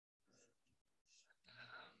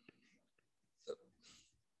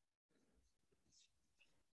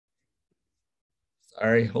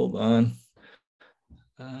Sorry, hold on.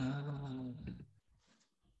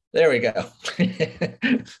 There we go.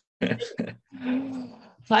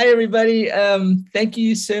 Hi, everybody. Thank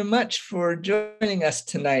you so much for joining us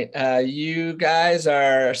tonight. You guys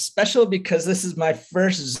are special because this is my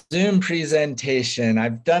first Zoom presentation.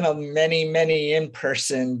 I've done many in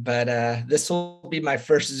person, but this will be my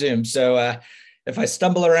first Zoom. So if I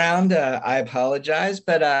stumble around, I apologize,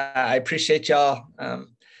 but I appreciate y'all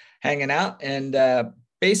hanging out. And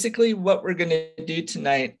basically what we're going to do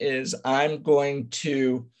tonight is I'm going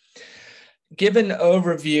to give an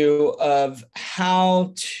overview of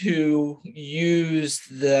how to use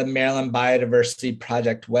the Maryland Biodiversity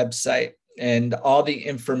Project website and all the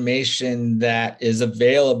information that is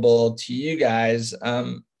available to you guys,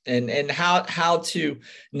 and how to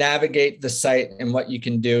navigate the site and what you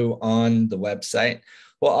can do on the website.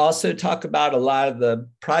 We'll also talk about a lot of the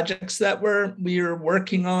projects that we are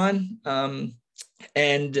working on,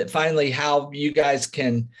 and finally how you guys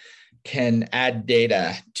can add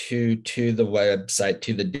data to the website,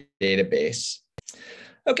 to the database.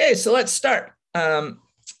 Okay, so let's start.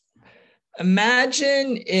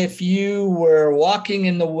 Imagine if you were walking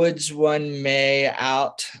in the woods one May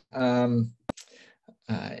out in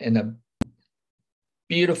a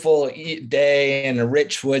beautiful day in a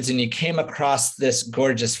rich woods, and you came across this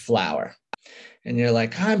gorgeous flower. And you're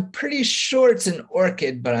like, I'm pretty sure it's an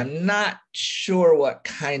orchid, but I'm not sure what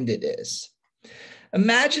kind it is.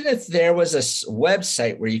 Imagine if there was a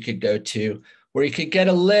website where you could go to where you could get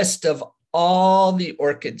a list of all the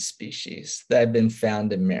orchid species that have been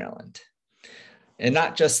found in Maryland. And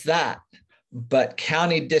not just that, but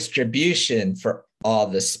county distribution for all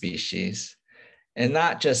the species. And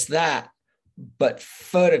not just that, but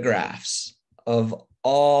photographs of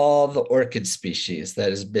all the orchid species that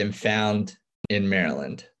has been found in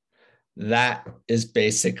Maryland. That is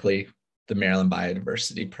basically the Maryland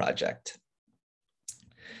Biodiversity Project.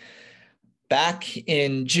 Back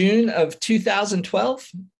in June of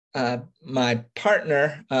 2012, my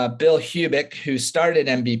partner, Bill Hubick, who started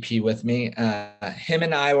MVP with me, him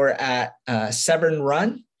and I were at Severn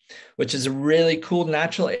Run, which is a really cool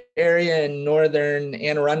natural area in northern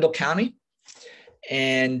Anne Arundel County.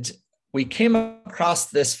 And we came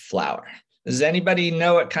across this flower. Does anybody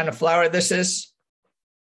know what kind of flower this is?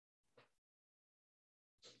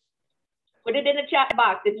 Put it in the chat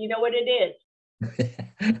box if you know what it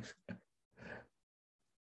is.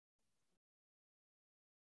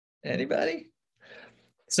 Anybody?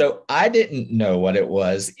 So I didn't know what it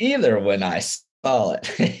was either when I saw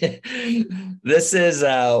it. This is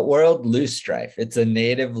a world loosestrife. It's a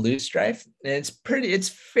native loosestrife. And it's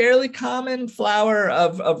fairly common flower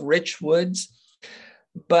of rich woods.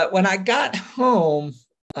 But when I got home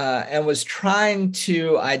and was trying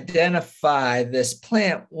to identify this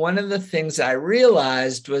plant, one of the things I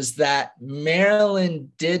realized was that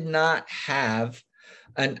Maryland did not have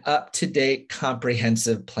an up-to-date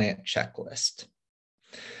comprehensive plant checklist.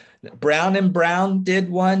 Brown and Brown did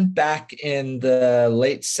one back in the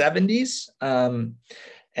late 70s.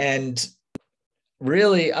 And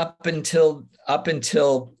really up until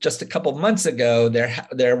just a couple months ago,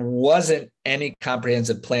 there wasn't any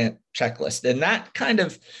comprehensive plant checklist. And that kind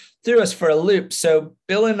of threw us for a loop. So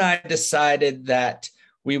Bill and I decided that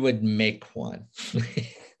we would make one.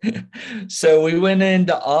 So we went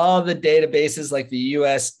into all the databases like the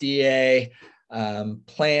USDA,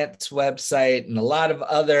 plants website, and a lot of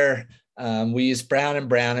other, we used Brown and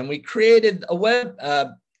Brown, and we created a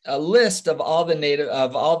list of all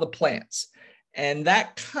the plants. And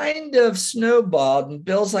that kind of snowballed, and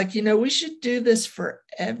Bill's like, we should do this for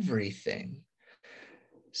everything.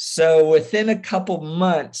 So within a couple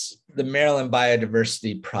months, the Maryland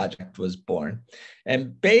Biodiversity Project was born.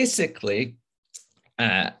 And basically,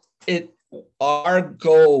 our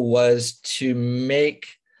goal was to make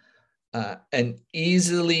an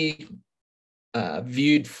easily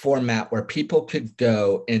viewed format where people could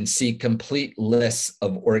go and see complete lists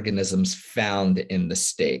of organisms found in the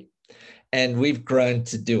state. And we've grown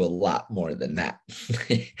to do a lot more than that.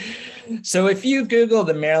 So if you Google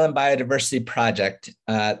the Maryland Biodiversity Project,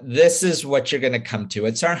 this is what you're going to come to.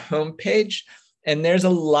 It's our homepage, and there's a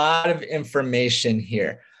lot of information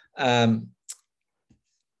here.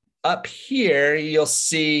 Up here, you'll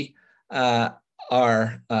see our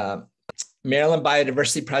Maryland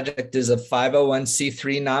Biodiversity Project is a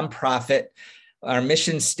 501c3 nonprofit. Our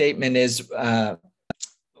mission statement is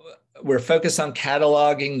we're focused on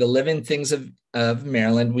cataloging the living things of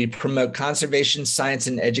Maryland. We promote conservation, science,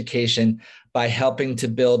 and education by helping to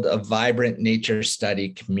build a vibrant nature study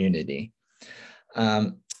community.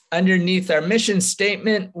 Underneath our mission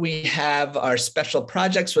statement, we have our special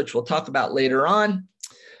projects, which we'll talk about later on.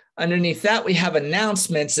 Underneath that, we have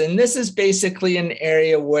announcements. And this is basically an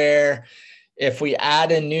area where if we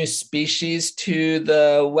add a new species to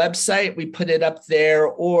the website, we put it up there,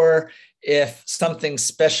 or if something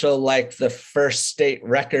special like the first state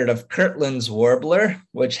record of Kirtland's warbler,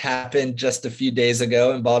 which happened just a few days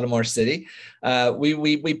ago in Baltimore City,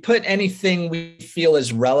 we put anything we feel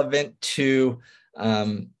is relevant to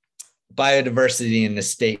biodiversity in the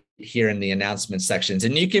state here in the announcement sections.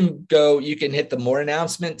 And you can hit the more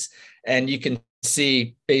announcements, and you can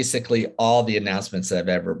see basically all the announcements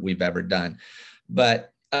that we've ever done.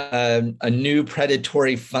 But a new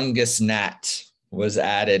predatory fungus gnat was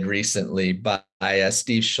added recently by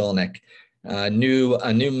Steve Schulnick, a new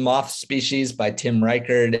moth species by Tim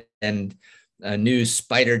Reichard, and a new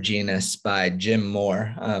spider genus by Jim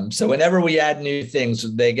Moore. So whenever we add new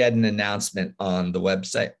things, they get an announcement on the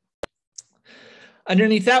website.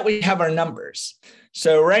 Underneath that, we have our numbers.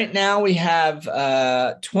 So right now we have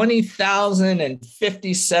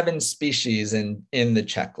 20,057 species in the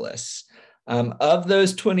checklist. Of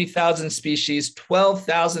those 20,000 species,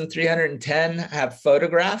 12,310 have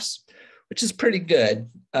photographs, which is pretty good.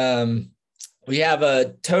 We have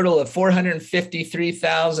a total of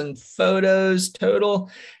 453,000 photos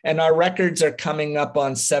total, and our records are coming up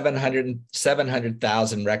on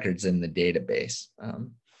 700,000 records in the database.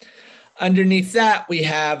 Underneath that, we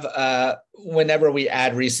have, whenever we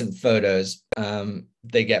add recent photos,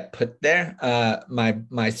 they get put there. My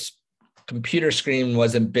computer screen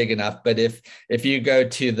wasn't big enough, but if you go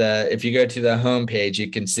to the home page,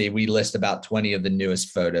 you can see we list about 20 of the newest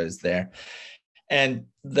photos there. And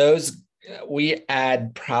those we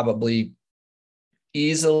add probably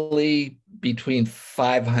easily between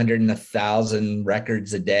 500 and 1,000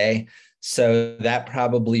 records a day. So that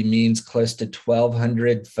probably means close to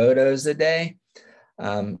 1,200 photos a day.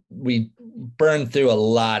 We burn through a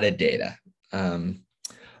lot of data.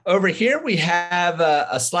 Over here, we have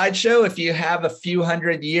a slideshow. If you have a few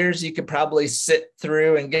hundred years, you could probably sit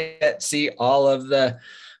through and see all of the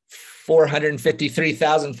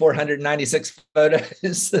 453,496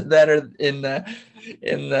 photos that are in the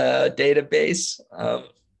database.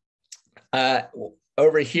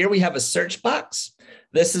 Over here, we have a search box.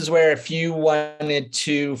 This is where if you wanted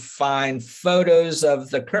to find photos of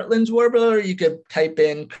the Kirtland's warbler, you could type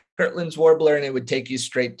in Kirtland's warbler and it would take you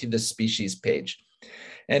straight to the species page.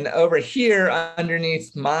 And over here,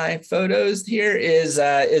 underneath my photos here is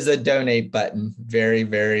a donate button. Very,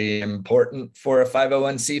 very important for a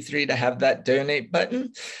 501c3 to have that donate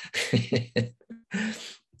button.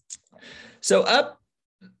 So up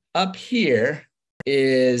here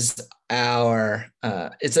is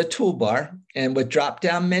it's a toolbar, and with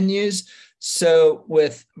drop-down menus. So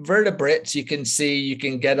with vertebrates, you can see you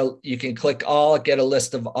can click all, get a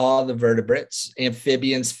list of all the vertebrates,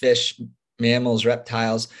 amphibians, fish, mammals,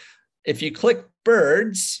 reptiles. If you click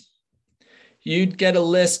birds, you'd get a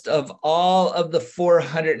list of all of the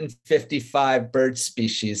 455 bird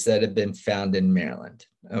species that have been found in Maryland.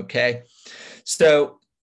 Okay, so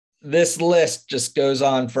this list just goes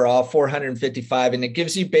on for all 455, and it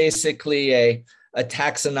gives you basically a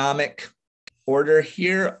taxonomic order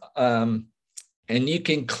here. And you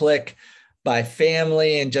can click by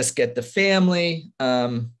family and just get the family.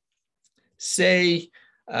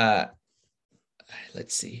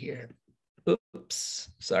 Let's see here. Oops,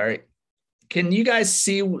 sorry. Can you guys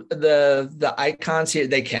see the icons here?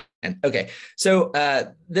 They can. Okay, so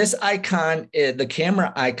this icon, the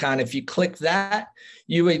camera icon, if you click that,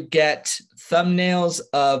 you would get thumbnails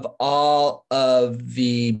of all of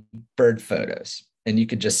the bird photos, and you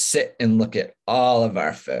could just sit and look at all of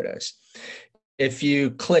our photos. If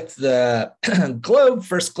you click the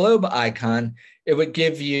first globe icon, it would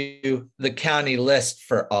give you the county list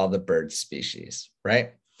for all the bird species,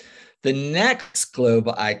 right? The next globe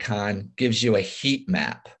icon gives you a heat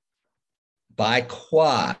map by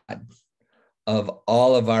quad of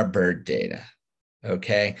all of our bird data,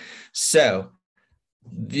 okay? So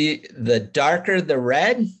the darker the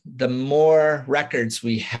red, the more records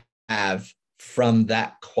we have from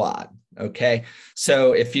that quad, okay?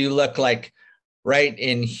 So if you look like right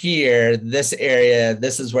in here, this area,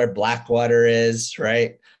 this is where Blackwater is,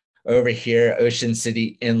 right? Over here, Ocean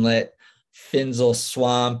City Inlet, Finzel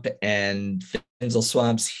Swamp, and Finzel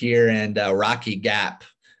Swamps here, and Rocky Gap,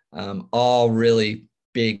 all really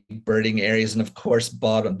big birding areas. And of course,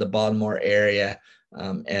 the Baltimore area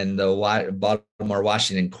and the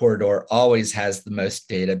Baltimore-Washington corridor always has the most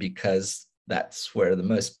data because that's where the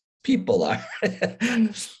most people are.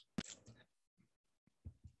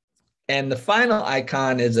 And the final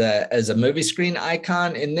icon is a movie screen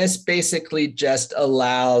icon. And this basically just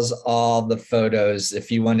allows all the photos,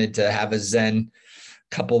 if you wanted to have a Zen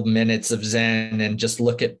couple of minutes of Zen and just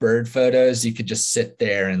look at bird photos, you could just sit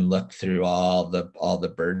there and look through all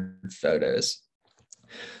the bird photos.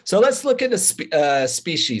 So let's look at a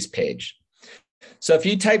species page. So if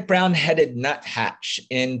you type brown-headed nuthatch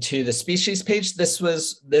into the species page, this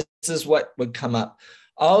is what would come up.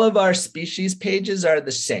 All of our species pages are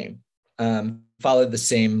the same, follow the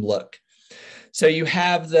same look. So you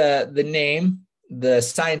have the name, the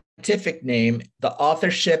scientific name, the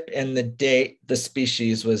authorship, and the date the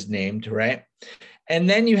species was named, right? And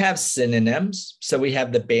then you have synonyms. So we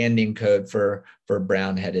have the banding code for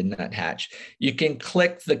brown-headed nuthatch. You can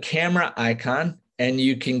click the camera icon and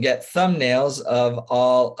you can get thumbnails of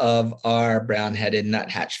all of our brown-headed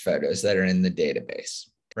nuthatch photos that are in the database,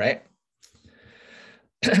 right?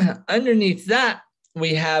 Underneath that,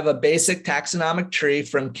 we have a basic taxonomic tree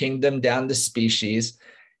from kingdom down to species.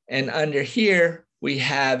 And under here, we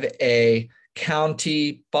have a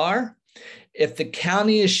county bar. If the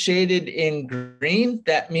county is shaded in green,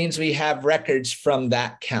 that means we have records from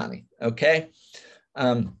that county, okay?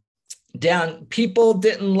 People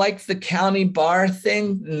didn't like the county bar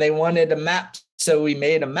thing and they wanted a map, so we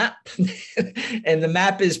made a map. And the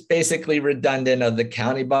map is basically redundant of the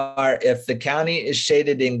county bar. If the county is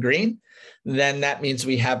shaded in green, then that means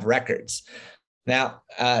we have records. Now,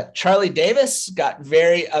 Charlie Davis got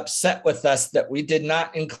very upset with us that we did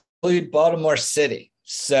not include Baltimore City.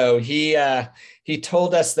 So he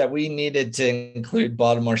told us that we needed to include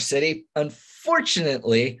Baltimore City.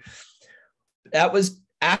 Unfortunately, that was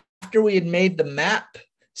after we had made the map.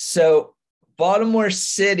 So Baltimore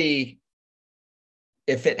City,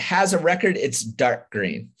 if it has a record, it's dark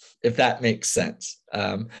green, if that makes sense.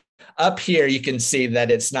 Up here, you can see that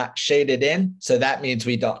it's not shaded in. So that means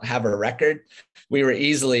we don't have a record. We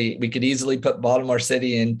could easily put Baltimore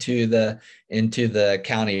City into the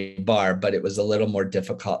county bar, but it was a little more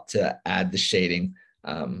difficult to add the shading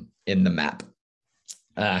in the map.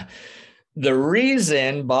 The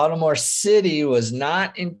reason Baltimore City was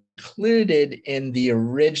not included in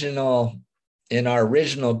our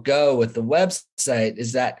original go with the website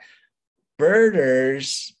is that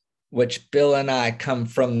birders, which Bill and I come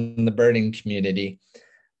from the birding community,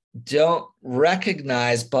 don't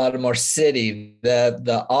recognize Baltimore City.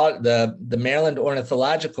 The Maryland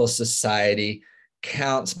Ornithological Society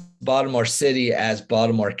counts Baltimore City as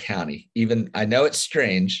Baltimore County. Even I know it's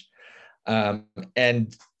strange,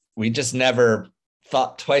 and we just never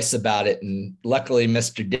thought twice about it. And luckily,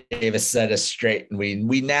 Mr. Davis set us straight, and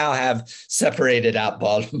we now have separated out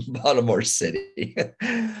Baltimore City.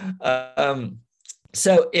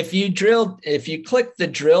 So if you click the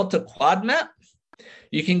drill to quad map,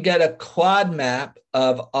 you can get a quad map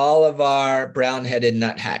of all of our brown-headed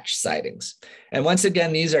nuthatch sightings. And once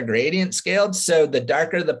again, these are gradient scaled. So the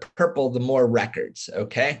darker the purple, the more records,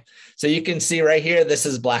 okay? So you can see right here, this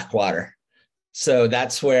is Blackwater. So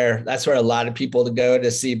that's where a lot of people go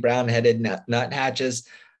to see brown-headed nuthatches.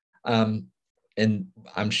 And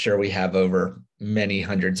I'm sure we have over many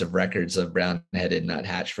hundreds of records of brown-headed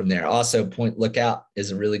nuthatch from there. Also, Point Lookout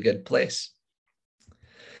is a really good place.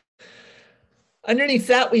 Underneath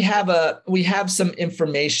that, we have some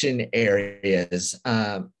information areas.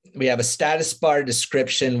 We have a status bar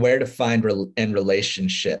description, where to find and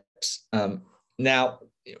relationships. Now,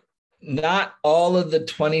 not all of the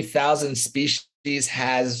 20,000 species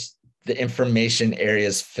has the information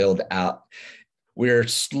areas filled out. We're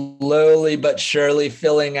slowly but surely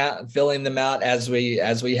filling them out as we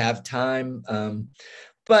have time.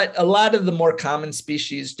 But a lot of the more common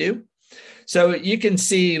species do. So you can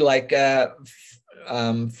see, like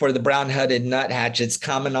for the brown-headed nuthatch, it's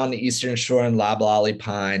common on the eastern shore and loblolly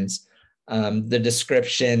pines. The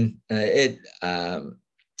description,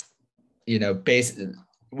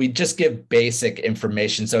 we just give basic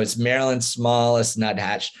information. So it's Maryland's smallest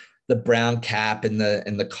nuthatch. The brown cap and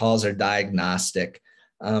the calls are diagnostic.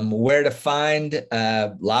 Where to find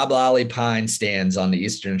loblolly pine stands on the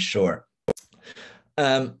eastern shore.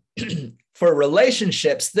 For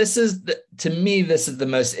relationships, to me, this is the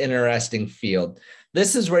most interesting field.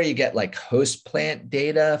 This is where you get like host plant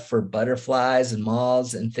data for butterflies and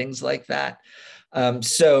moths and things like that.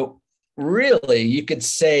 So really, you could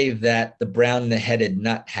say that the brown-headed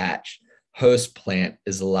nuthatch host plant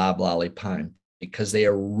is a loblolly pine, because they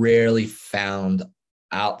are rarely found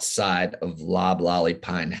outside of loblolly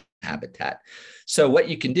pine habitat. So what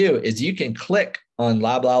you can do is you can click on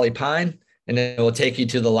loblolly pine, and it will take you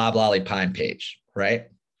to the loblolly pine page, right?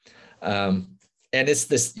 And it's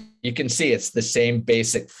this, you can see it's the same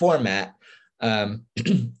basic format. And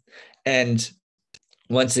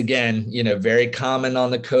once again, very common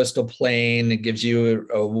on the coastal plain. It gives you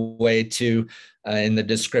a way to, in the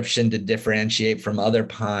description, to differentiate from other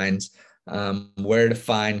pines, where to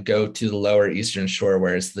find, go to the lower eastern shore,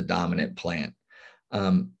 where it's the dominant plant.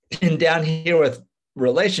 And down here with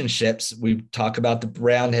relationships, we talk about the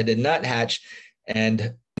brown-headed nuthatch,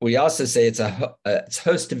 and we also say it's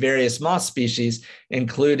host to various moth species,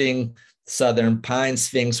 including southern pine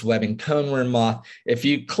sphinx, webbing coneworm moth. If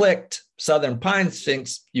you clicked southern pine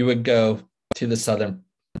sphinx, you would go to the southern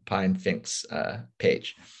pine sphinx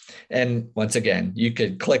page. And once again, you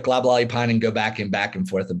could click loblolly pine and go back and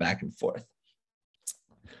forth and back and forth.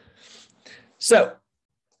 So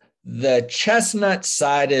the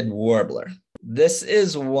chestnut-sided warbler. This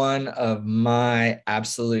is one of my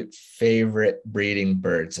absolute favorite breeding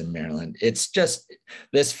birds in Maryland. It's just,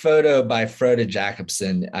 this photo by Frode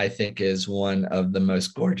Jacobson, I think, is one of the most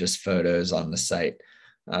gorgeous photos on the site.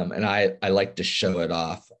 And I like to show it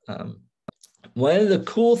off. One of the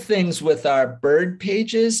cool things with our bird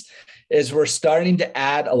pages is we're starting to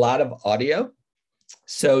add a lot of audio.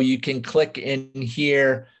 So you can click in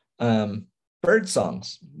here, bird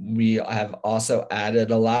songs. We have also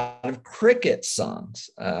added a lot of cricket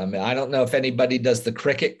songs. I don't know if anybody does the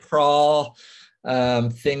cricket crawl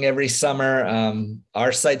thing every summer.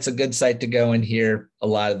 Our site's a good site to go and hear a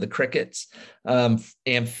lot of the crickets,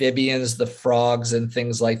 amphibians, the frogs and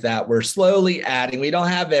things like that. We're slowly adding, we don't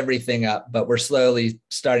have everything up, but we're slowly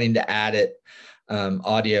starting to add it,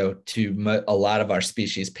 audio to a lot of our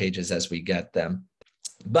species pages as we get them.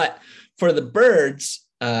 But for the birds,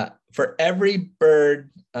 for every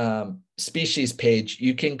bird species page,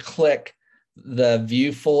 you can click the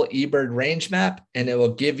View Full eBird range map, and it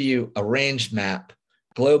will give you a range map,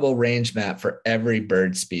 global range map for every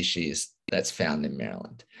bird species that's found in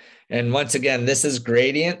Maryland. And once again, this is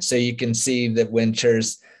gradient, so you can see that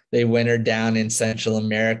winters, they winter down in Central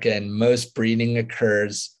America, and most breeding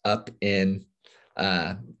occurs up in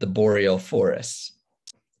the boreal forests.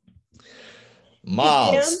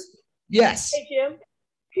 Moths. Jim? Yes. Hey, Jim.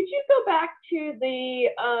 Could you go back to the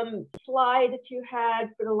slide that you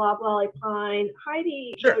had for the loblolly pine?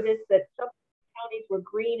 Heidi Sure. noticed that some counties were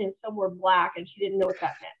green and some were black, and she didn't know what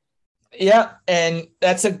that meant. Yeah, and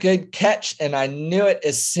that's a good catch, and I knew it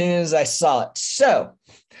as soon as I saw it. So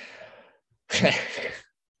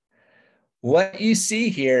what you see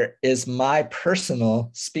here is my personal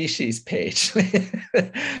species page.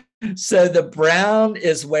 So the brown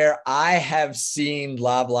is where I have seen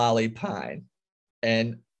loblolly pine.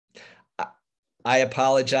 And I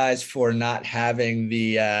apologize for not having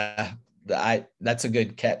that's a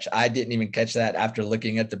good catch. I didn't even catch that after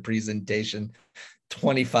looking at the presentation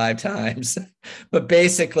 25 times. But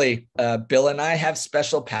basically, Bill and I have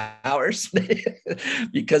special powers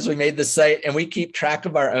because we made the site and we keep track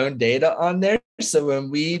of our own data on there. So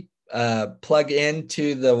when we plug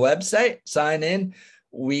into the website, sign in,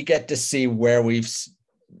 we get to see where we've,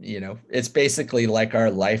 it's basically like our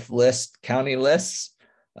life list, county lists,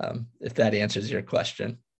 if that answers your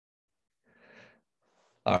question.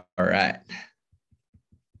 All right.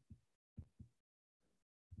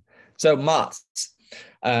 So moths.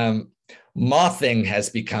 Mothing has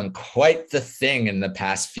become quite the thing in the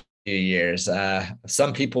past few years.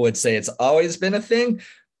 Some people would say it's always been a thing,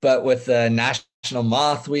 but with National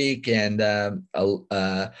Moth Week and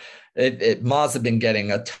moths have been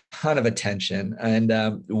getting a ton of attention,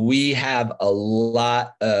 and we have a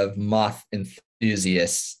lot of moth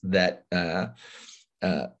enthusiasts that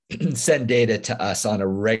send data to us on a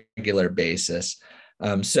regular basis.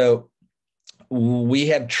 So we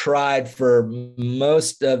have tried for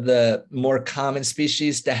most of the more common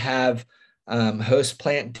species to have host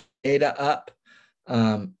plant data up.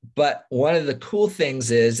 But one of the cool things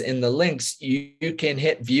is in the links, you can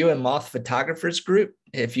hit view a moth photographers group.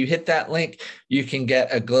 If you hit that link, you can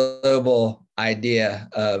get a global idea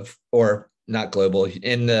of, or not global,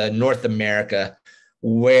 in the North America,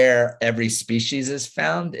 where every species is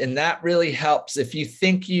found. And that really helps. If you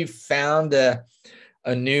think you've found a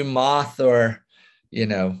new moth or,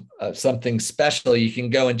 something special, you can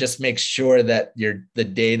go and just make sure that the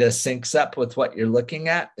data syncs up with what you're looking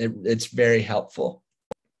at. It's very helpful.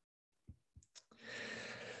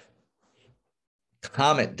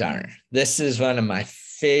 Comet darner. This is one of my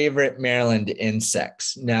favorite Maryland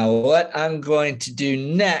insects. Now, what I'm going to do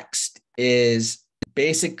next is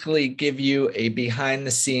basically give you a behind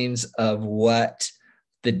the scenes of what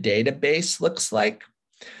the database looks like.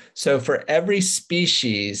 So for every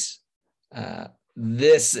species,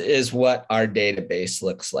 this is what our database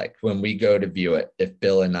looks like when we go to view it, if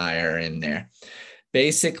Bill and I are in there.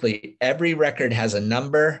 Basically, every record has a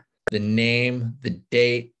number, the name, the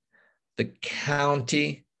date, the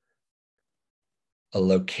county, a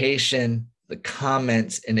location, the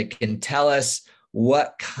comments, and it can tell us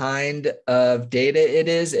what kind of data it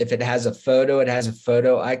is. If it has a photo, it has a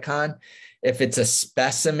photo icon. If it's a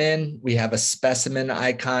specimen, we have a specimen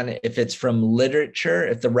icon. If it's from literature,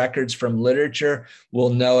 if the record's from literature,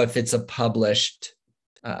 we'll know if it's a published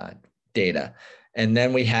data. And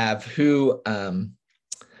then we have who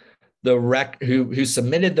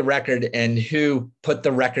submitted the record and who put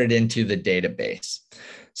the record into the database.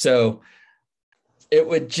 So it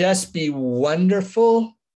would just be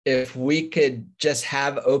wonderful if we could just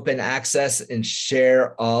have open access and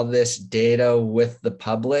share all this data with the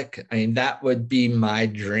public. I mean, that would be my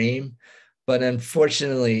dream, but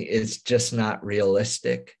unfortunately, it's just not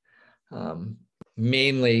realistic.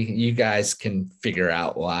 Mainly, you guys can figure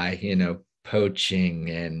out why, poaching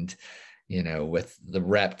and, with the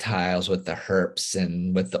reptiles, with the herps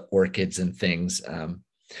and with the orchids and things.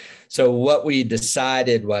 So what we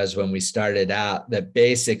decided was when we started out that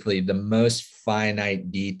basically the most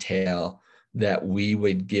finite detail that we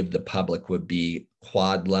would give the public would be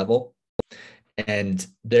quad level. And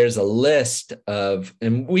there's a list of,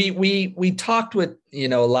 and we talked with, a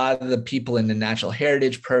lot of the people in the Natural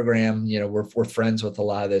Heritage Program, we're friends with a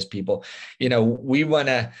lot of those people. We want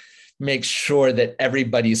to make sure that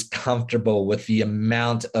everybody's comfortable with the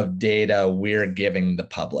amount of data we're giving the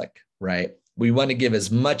public, right? We want to give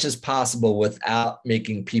as much as possible without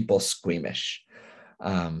making people squeamish.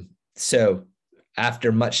 So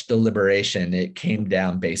after much deliberation, it came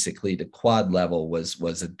down basically to quad level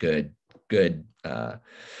was a good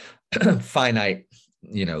finite,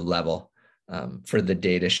 level for the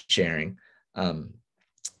data sharing.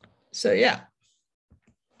 So yeah.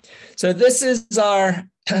 So this is our,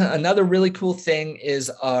 another really cool thing is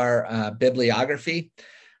our bibliography.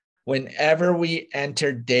 Whenever we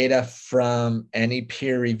enter data from any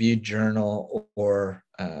peer-reviewed journal or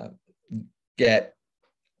get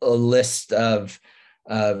a list of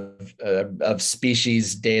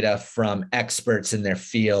species data from experts in their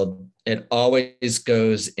field, it always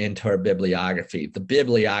goes into our bibliography. The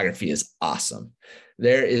bibliography is awesome.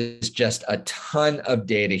 There is just a ton of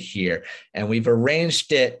data here, and we've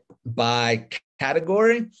arranged it by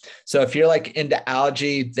category. So if you're like into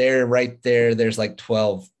algae, there's like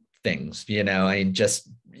 12 things, just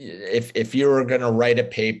if you were going to write a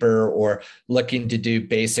paper or looking to do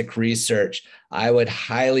basic research, I would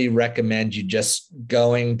highly recommend you just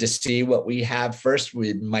going to see what we have first.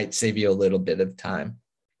 We might save you a little bit of time.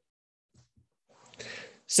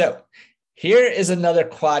 So here is another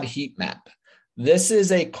quad heat map. This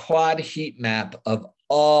is a quad heat map of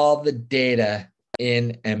all the data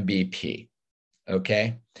in MBP,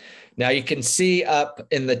 okay? Now you can see up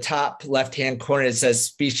in the top left-hand corner, it says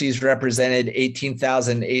species represented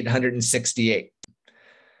 18,868,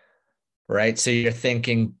 right? So you're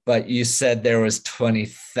thinking, but you said there was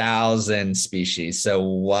 20,000 species. So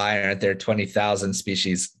why aren't there 20,000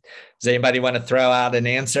 species? Does anybody want to throw out an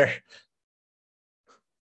answer?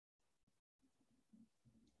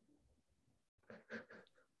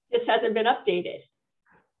 This hasn't been updated.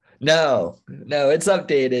 No, it's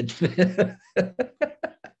updated.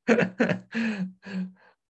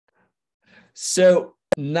 So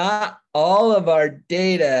not all of our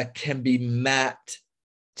data can be mapped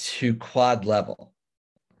to quad level,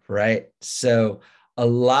 right? So a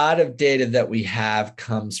lot of data that we have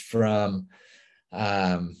comes from,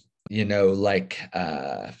 I'm trying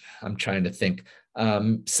to think,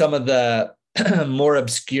 some of the more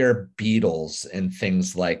obscure beetles and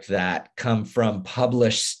things like that come from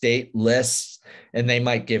published state lists, and they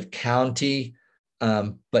might give county,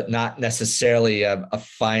 but not necessarily a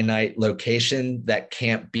finite location that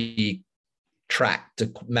can't be tracked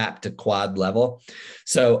to map to quad level.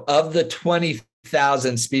 So of the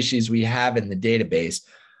 20,000 species we have in the database,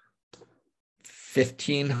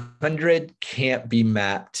 1,500 can't be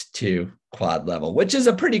mapped to quad level, which is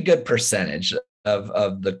a pretty good percentage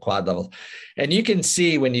of the quad level. And you can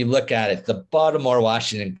see when you look at it, the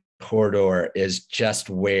Baltimore-Washington corridor is just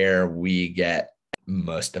where we get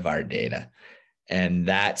most of our data. And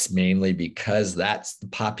that's mainly because that's the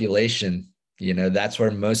population, that's where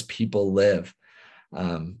most people live.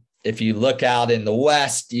 If you look out in the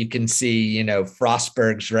west, you can see,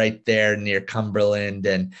 Frostburg's right there near Cumberland.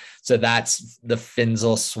 And so that's the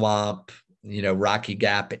Finzel Swamp, Rocky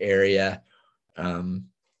Gap area.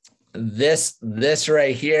 This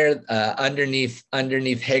right here, underneath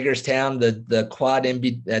Hagerstown, the quad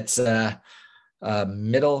MB, that's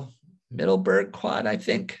Middleburg quad, I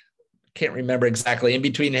think. can't remember exactly, in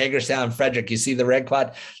between Hagerstown and Frederick, you see the red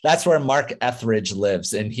quad. That's where Mark Etheridge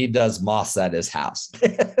lives, and he does moths at his house.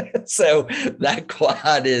 So that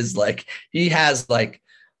quad is like, he has like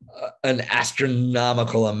an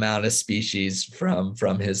astronomical amount of species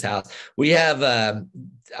from his house. We have,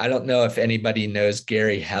 I don't know if anybody knows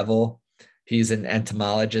Gary Hevel. He's an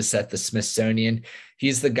entomologist at the Smithsonian.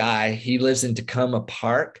 He's the guy, he lives in Tacoma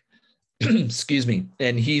Park, excuse me.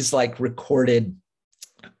 And he's like recorded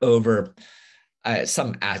over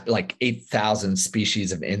like 8,000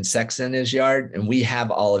 species of insects in his yard. And we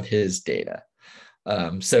have all of his data.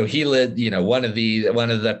 So he lived, one of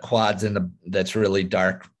the quads that's really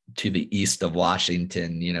dark to the east of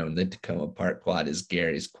Washington, the Tacoma Park quad is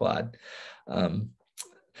Gary's quad.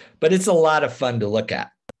 But it's a lot of fun to look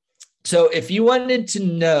at. So if you wanted to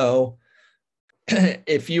know,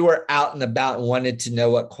 if you were out and about and wanted to know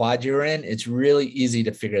what quad you were in, it's really easy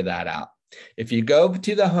to figure that out. If you go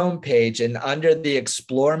to the home page and under the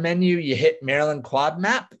Explore menu, you hit Maryland Quad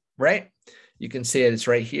Map, right? You can see it, it's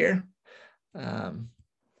right here.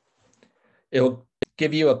 It'll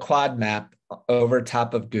give you a quad map over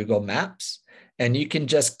top of Google Maps, and you can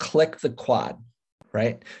just click the quad,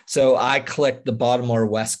 right? So I clicked the Baltimore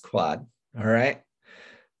West quad, all right?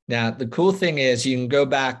 Now, the cool thing is you can go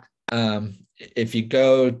back, if you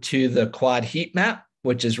go to the quad heat map,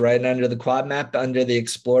 which is right under the quad map, under the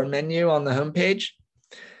Explore menu on the homepage.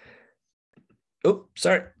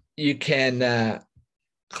 You can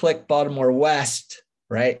click Baltimore West,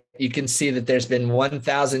 right? You can see that there's been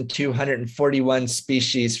 1,241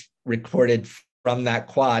 species recorded from that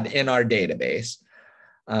quad in our database.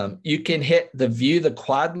 You can hit the View the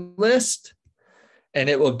Quad list, and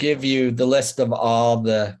it will give you the list of all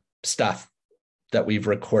the stuff that we've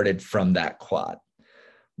recorded from that quad,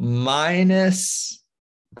 minus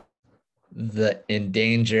the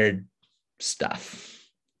endangered stuff,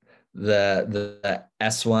 the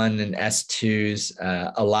S1 and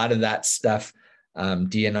S2s. A lot of that stuff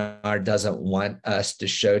DNR doesn't want us to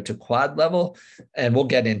show to quad level, and we'll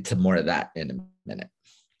get into more of that in a minute.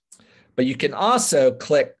 But you can also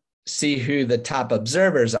click, see who the top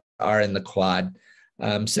observers are in the quad.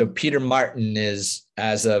 So Peter Martin is,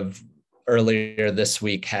 as of earlier this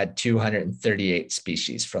week, had 238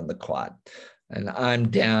 species from the quad. And I'm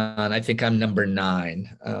down, I think I'm number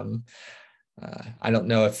 9. I don't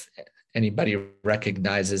know if anybody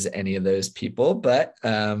recognizes any of those people, but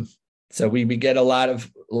so we get a lot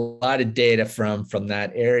of data from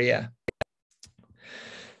that area.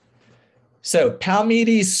 So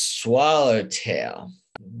Palmetes swallowtail.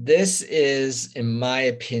 This is, in my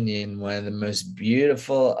opinion, one of the most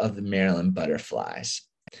beautiful of the Maryland butterflies.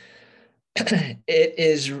 It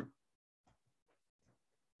is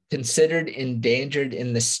considered endangered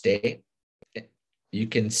in the state. You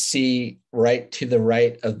can see right to the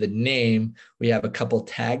right of the name, we have a couple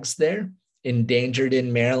tags there. Endangered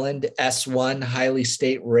in Maryland, S1, highly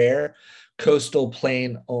state rare, coastal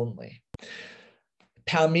plain only.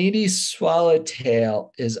 Palmetes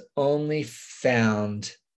swallowtail is only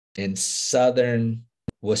found in southern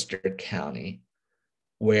Worcester County,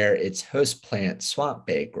 where its host plant, swamp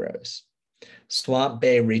bay, grows. Swamp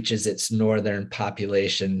bay reaches its northern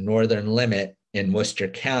limit in Worcester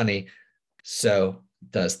County, so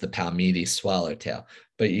does the Palmetes swallowtail.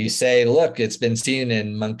 But you say, look, it's been seen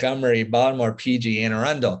in Montgomery, Baltimore, PG, Anne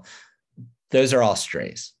Arundel. Those are all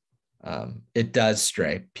strays. It does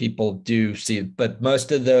stray. People do see, but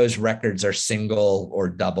most of those records are single or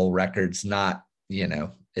double records, not,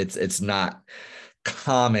 it's not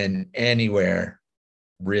common anywhere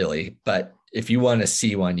really. But if you want to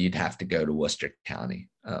see one, you'd have to go to Worcester County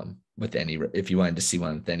if you wanted to see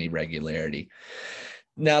one with any regularity.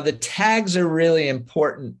 Now, the tags are really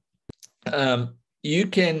important.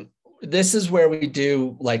 This is where we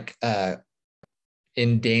do like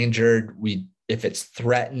endangered, if it's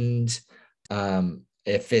threatened,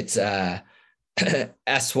 if it's S1,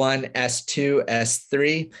 S2,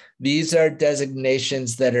 S3, these are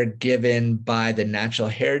designations that are given by the Natural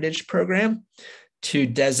Heritage Program to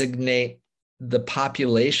designate the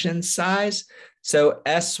population size. So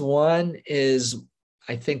S1 is,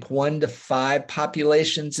 I think, 1 to 5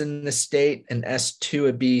 populations in the state, and S2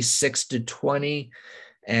 would be 6 to 20,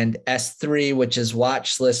 and S3, which is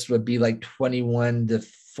watch list, would be like 21 to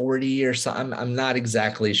 40 or so. I'm not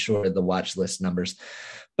exactly sure of the watch list numbers,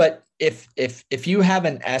 but if you have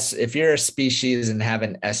if you're a species and have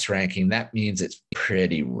an S ranking, that means it's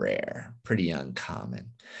pretty rare, pretty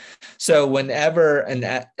uncommon. So whenever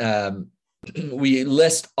we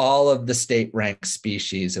list all of the state ranked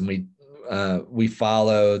species, and we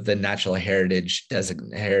follow the Natural Heritage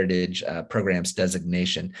Program's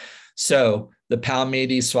designation. So The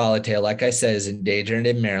Palmetto swallowtail, like I said, is endangered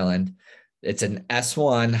in Maryland. It's an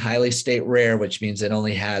S1, highly state rare, which means it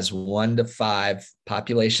only has 1 to 5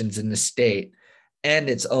 populations in the state, and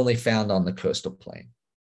it's only found on the coastal plain.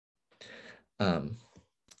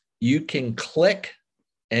 You can click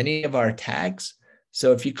any of our tags.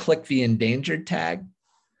 So if you click the endangered tag,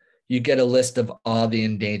 you get a list of all the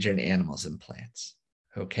endangered animals and plants,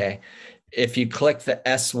 okay? If you click the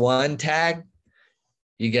S1 tag,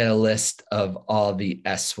 you get a list of all the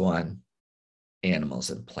S1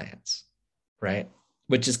 animals and plants, right?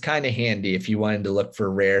 Which is kind of handy if you wanted to look for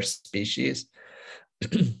rare species.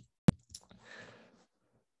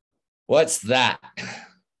 What's that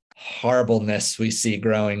horribleness we see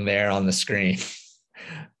growing there on the screen?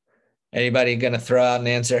 Anybody going to throw out an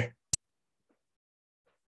answer?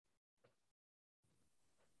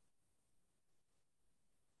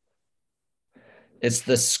 It's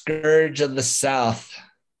the scourge of the South.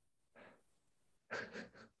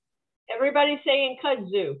 Everybody's saying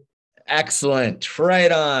kudzu. Excellent.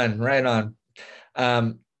 Right on, right on.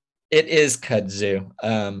 It is kudzu.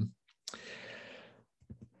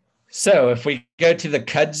 So if we go to the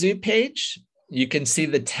kudzu page, you can see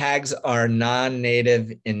the tags are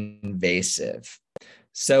non-native invasive.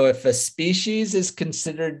 So if a species is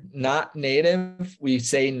considered not native, we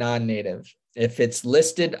say non-native. If it's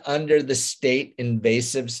listed under the state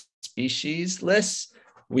invasive species list,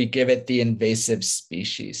 we give it the invasive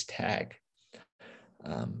species tag.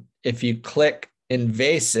 If you click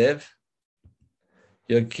invasive,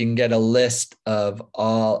 you can get a list of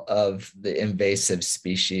all of the invasive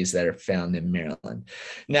species that are found in Maryland.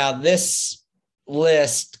 Now, this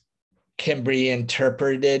list can be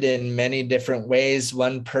interpreted in many different ways.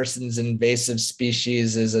 One person's invasive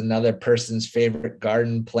species is another person's favorite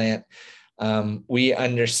garden plant. We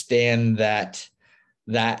understand that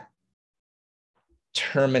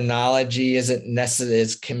terminology isn't necessary,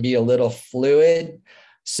 can be a little fluid.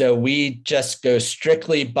 So we just go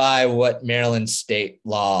strictly by what Maryland state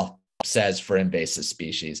law says for invasive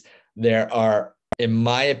species. There are, in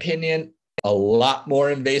my opinion, a lot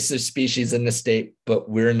more invasive species in the state, but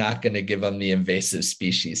we're not going to give them the invasive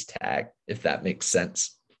species tag, if that makes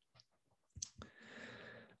sense.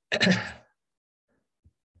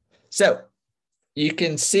 So you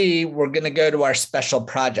can see we're going to go to our special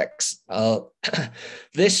projects.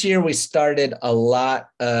 This year we started a lot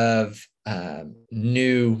of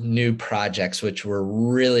new projects, which we're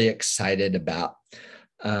really excited about.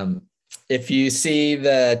 If you see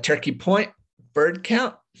the Turkey Point bird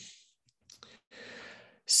count,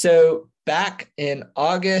 so back in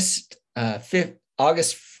August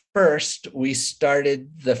 1st, we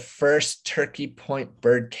started the first Turkey Point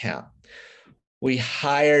bird count. We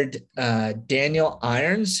hired Daniel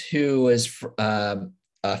Irons, who was a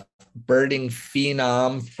birding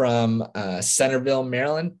phenom from Centerville,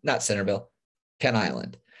 Maryland, not Centerville, Kent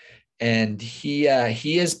Island. And he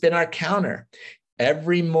has been our counter.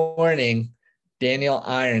 Every morning, Daniel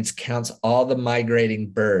Irons counts all the migrating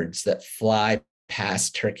birds that fly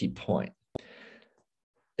past Turkey Point.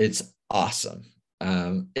 It's awesome.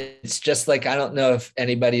 It's just like, I don't know if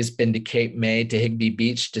anybody's been to Cape May, to Higbee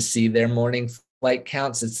Beach to see their morning flight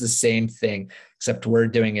counts. It's the same thing, except we're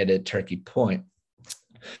doing it at Turkey Point.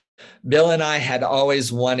 Bill and I had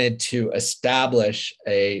always wanted to establish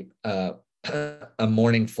a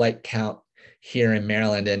morning flight count here in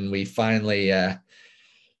Maryland, and we finally,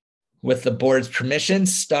 with the board's permission,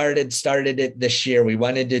 started it this year. We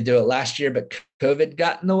wanted to do it last year, but COVID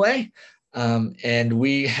got in the way. And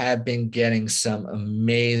we have been getting some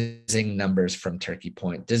amazing numbers from Turkey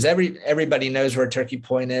Point. Does everybody knows where Turkey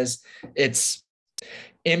Point is? It's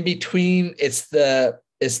in between. It's the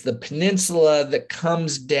peninsula that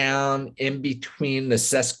comes down in between the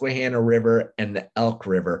Susquehanna River and the Elk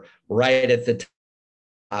River, right at the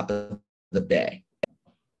top of the bay,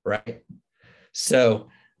 right? So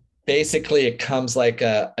basically it comes like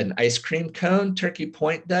an ice cream cone, Turkey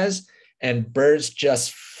Point does, and birds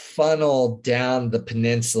just funnel down the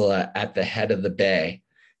peninsula at the head of the bay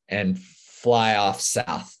and fly off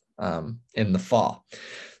south in the fall.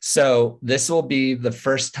 So this will be the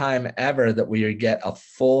first time ever that we get a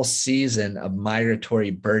full season of migratory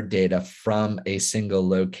bird data from a single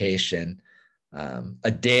location,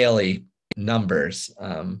 a daily numbers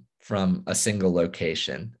from a single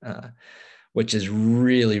location, which is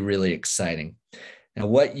really, really exciting. And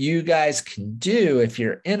what you guys can do if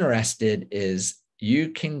you're interested is you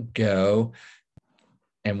can go,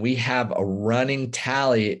 and we have a running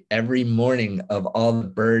tally every morning of all the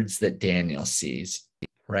birds that Daniel sees,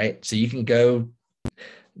 right? So you can go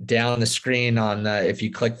down the screen on if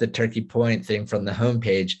you click the Turkey Point thing from the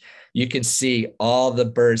homepage, you can see all the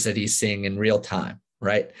birds that he's seeing in real time,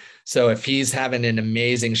 right? So if he's having an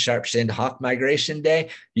amazing sharp-shinned hawk migration day,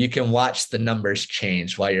 you can watch the numbers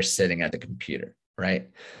change while you're sitting at the computer, right?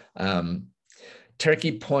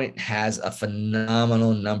 Turkey Point has a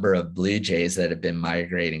phenomenal number of blue jays that have been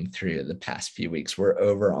migrating through the past few weeks.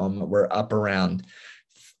 We're up around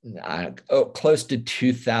close to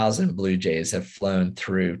 2,000 blue jays have flown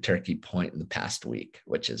through Turkey Point in the past week,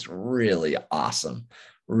 which is really awesome.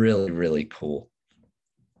 Really, really cool.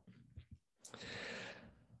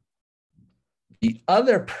 The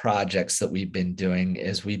other projects that we've been doing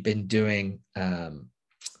is we've been doing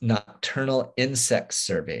nocturnal insect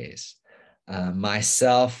surveys.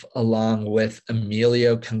 Myself, along with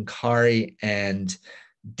Emilio Concari and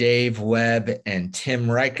Dave Webb and Tim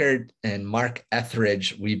Reichert and Mark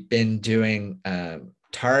Etheridge, we've been doing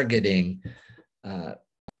targeting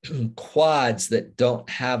quads that don't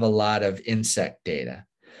have a lot of insect data.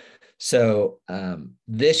 So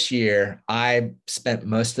this year, I spent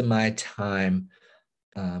most of my time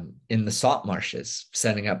in the salt marshes,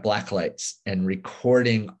 setting up black lights and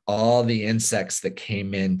recording all the insects that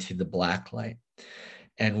came into the black light.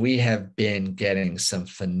 And we have been getting some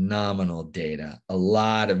phenomenal data, a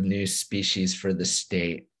lot of new species for the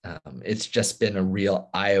state. It's just been a real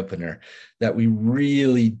eye-opener that we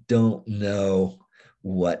really don't know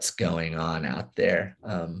what's going on out there.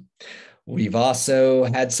 We've also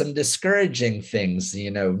had some discouraging things,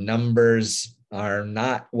 numbers are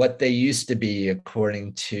not what they used to be,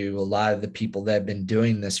 according to a lot of the people that have been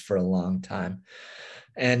doing this for a long time.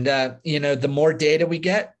 And, the more data we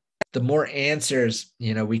get, the more answers,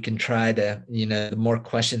 we can try to, the more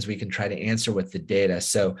questions we can try to answer with the data.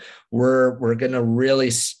 So we're going to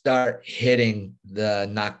really start hitting the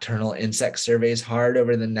nocturnal insect surveys hard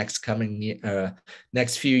over the next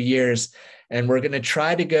few years. And we're going to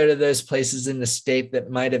try to go to those places in the state that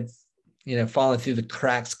might have, fallen through the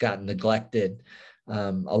cracks, gotten neglected.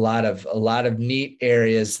 A lot of neat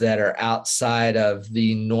areas that are outside of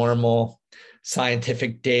the normal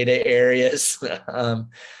scientific data areas.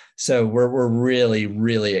 So we're really,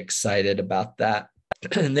 really excited about that.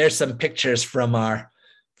 And there's some pictures from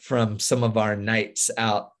some of our nights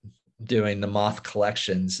out doing the moth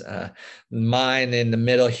collections. Mine in the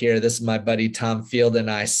middle here, this is my buddy Tom Field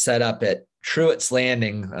and I set up at Truett's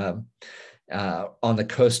Landing on the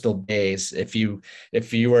coastal bays. If you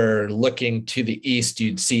were looking to the east,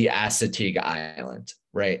 you'd see Assateague Island,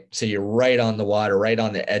 right? So you're right on the water, right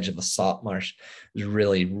on the edge of the salt marsh. It was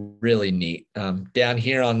really, really neat. Down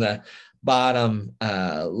here on the bottom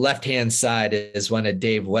left-hand side is one of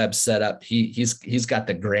Dave Webb's setup. He's got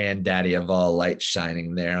the granddaddy of all lights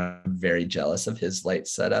shining there. I'm very jealous of his light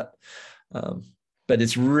setup. But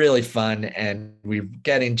it's really fun, and we're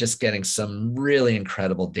just getting some really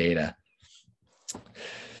incredible data.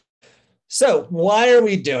 So why are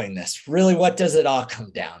we doing this? Really, what does it all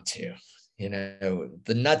come down to?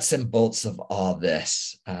 The nuts and bolts of all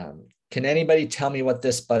this. Can anybody tell me what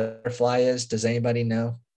this butterfly is? Does anybody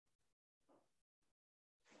know?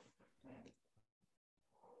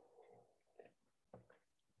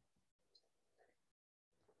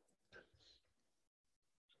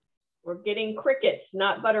 We're getting crickets,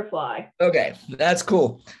 not butterfly. Okay, that's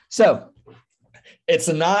cool. So it's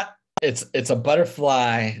a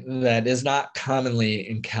butterfly that is not commonly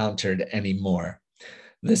encountered anymore.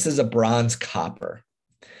 This is a bronze copper.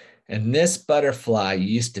 And this butterfly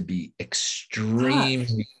used to be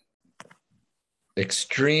extremely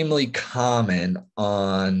common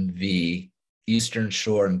on the eastern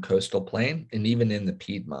shore and coastal plain, and even in the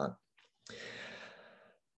Piedmont.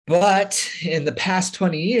 But in the past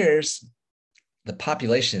 20 years, the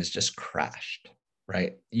population has just crashed,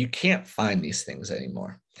 right? You can't find these things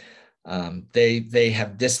anymore. They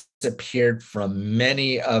have disappeared from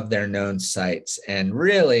many of their known sites, and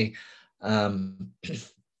really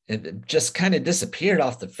it just kind of disappeared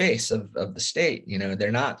off the face of the state.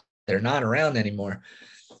 They're not around anymore.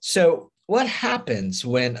 So what happens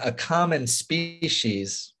when a common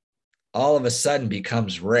species all of a sudden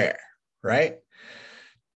becomes rare, right?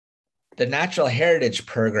 The Natural Heritage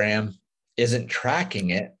Program isn't tracking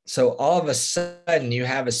it. So all of a sudden you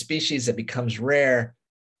have a species that becomes rare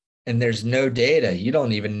and there's no data. You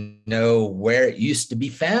don't even know where it used to be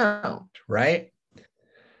found, right?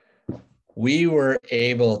 We were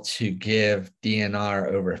able to give DNR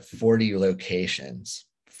over 40 locations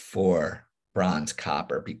for bronze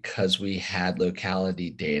copper because we had locality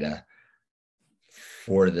data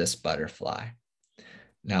for this butterfly.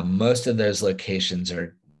 Now, most of those locations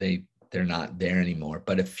they're not there anymore,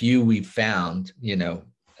 but a few we found, with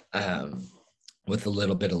a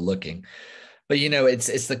little bit of looking. But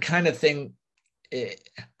it's the kind of thing,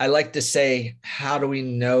 I like to say, how do we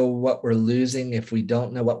know what we're losing if we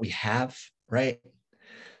don't know what we have, right?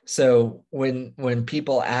 So when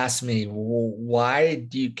people ask me, well, why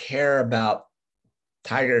do you care about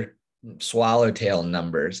tiger swallowtail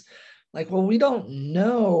numbers? Like, well, we don't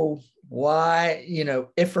know why,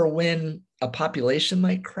 if or when a population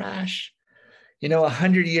might crash.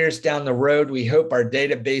 100 years down the road, we hope our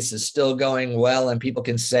database is still going well and people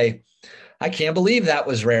can say, I can't believe that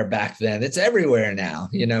was rare back then. It's everywhere now.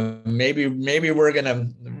 Maybe we're going to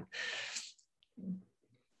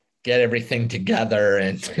get everything together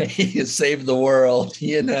and save the world,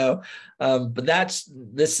 but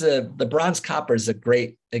the bronze copper is a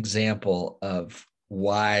great example of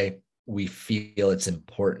why we feel it's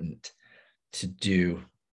important to do,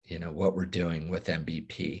 what we're doing with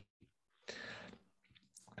MBP.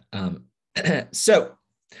 So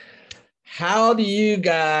how do you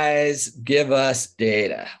guys give us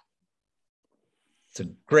data? It's a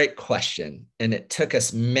great question. And it took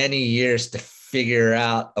us many years to figure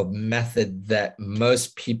out a method that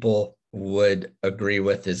most people would agree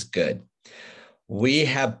with is good. We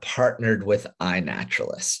have partnered with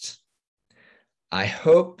iNaturalist. I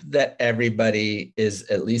hope that everybody is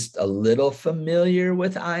at least a little familiar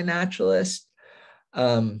with iNaturalist.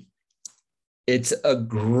 It's a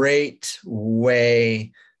great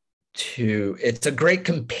way it's a great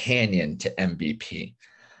companion to MBP.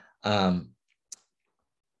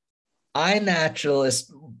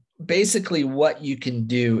 iNaturalist, basically what you can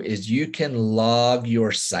do is you can log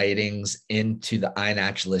your sightings into the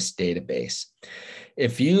iNaturalist database.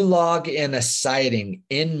 If you log in a sighting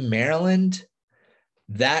in Maryland,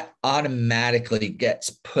 that automatically gets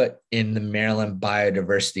put in the Maryland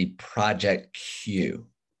Biodiversity Project queue,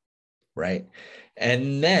 right?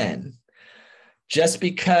 And then just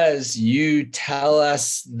because you tell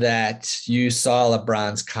us that you saw a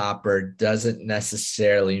bronze copper doesn't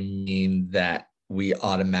necessarily mean that we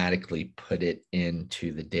automatically put it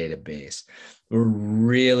into the database. We're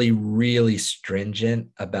really, really stringent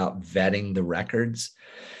about vetting the records.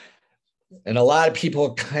 And a lot of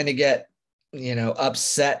people kind of get,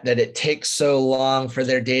 upset that it takes so long for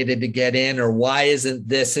their data to get in, or why isn't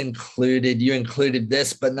this included? You included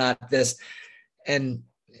this, but not this. And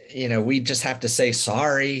we just have to say,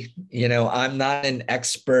 sorry, I'm not an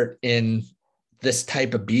expert in this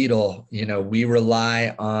type of beetle. We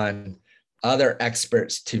rely on other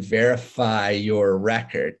experts to verify your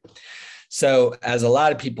record. So as a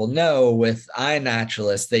lot of people know, with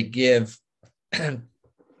iNaturalist, they give,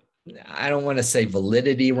 I don't want to say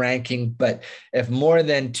validity ranking, but if more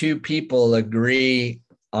than two people agree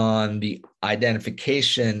on the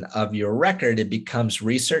identification of your record, it becomes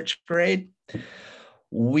research grade.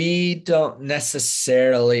 We don't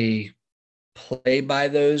necessarily play by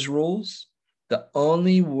those rules. The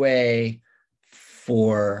only way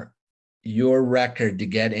for your record to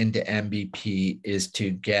get into MBP is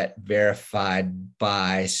to get verified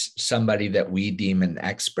by somebody that we deem an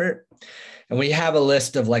expert. And we have a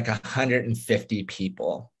list of like 150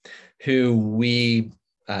 people who we,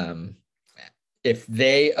 if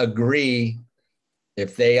they agree,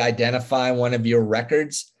 if they identify one of your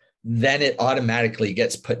records, then it automatically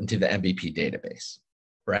gets put into the MBP database,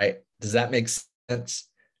 right? Does that make sense?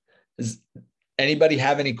 Does anybody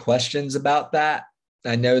have any questions about that?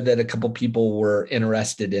 I know that a couple people were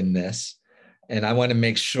interested in this, and I want to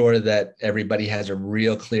make sure that everybody has a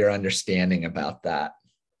real clear understanding about that.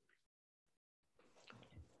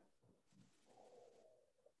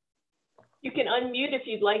 You can unmute if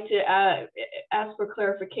you'd like to ask for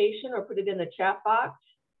clarification or put it in the chat box.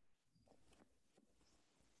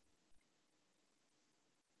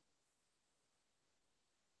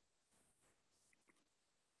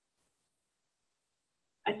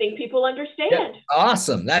 I think people understand. Yeah,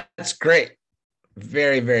 awesome. That's great.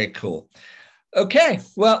 Very, very cool. Okay.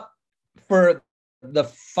 Well, for the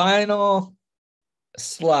final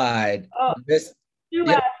slide. You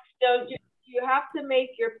have to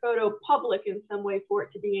make your photo public in some way for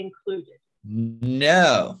it to be included.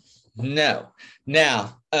 No.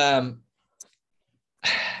 Now,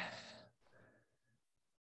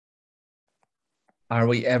 are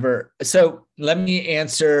we ever? So let me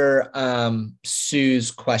answer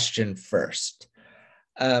Sue's question first.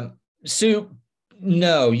 Sue,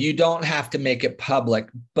 no, you don't have to make it public,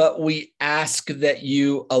 but we ask that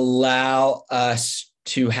you allow us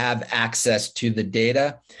to have access to the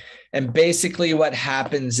data. And basically what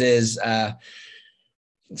happens is,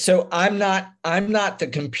 so I'm not the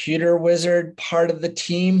computer wizard part of the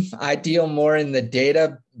team. I deal more in the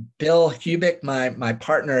data Bill Hubick, my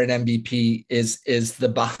partner at MVP, is the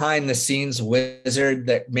behind the scenes wizard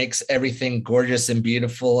that makes everything gorgeous and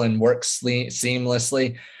beautiful and works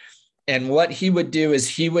seamlessly. And what he would do is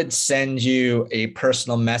he would send you a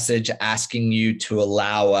personal message asking you to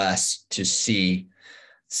allow us to see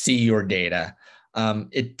your data.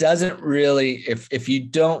 It doesn't really, if you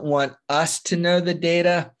don't want us to know the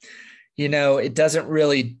data, it doesn't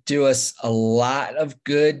really do us a lot of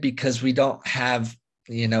good because we don't have,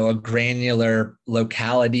 a granular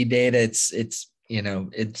locality data. It's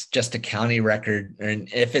just a county record. And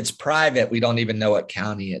if it's private, we don't even know what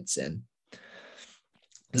county it's in.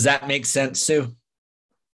 Does that make sense, Sue?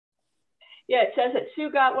 Yeah, it says that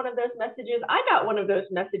Sue got one of those messages. I got one of those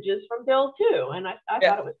messages from Bill too, and I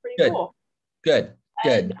thought it was pretty cool. Good,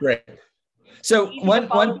 great. So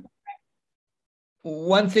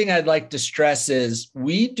one thing I'd like to stress is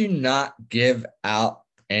we do not give out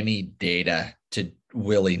any data to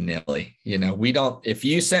willy-nilly. We don't, if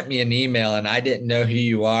you sent me an email and I didn't know who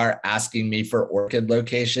you are asking me for orchid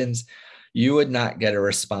locations, you would not get a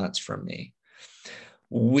response from me.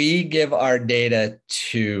 We give our data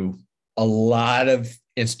to a lot of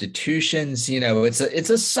institutions. It's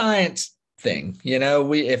a science thing.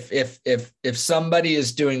 If somebody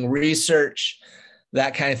is doing research,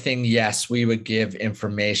 that kind of thing, yes, we would give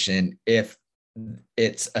information. If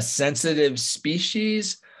it's a sensitive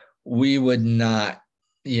species, we would not,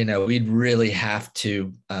 we'd really have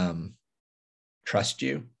to trust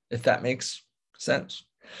you, if that makes sense.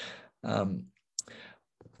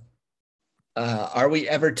 Are we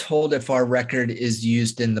ever told if our record is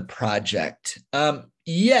used in the project?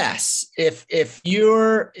 Yes. If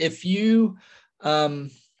you're, I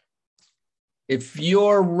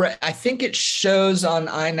think it shows on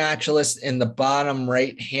iNaturalist in the bottom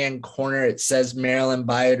right-hand corner, it says Maryland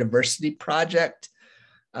Biodiversity Project.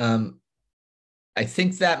 I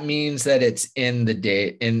think that means that it's in the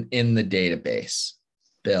database,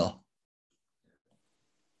 Bill.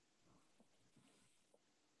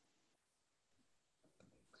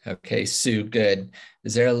 Okay, Sue, good.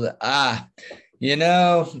 Is there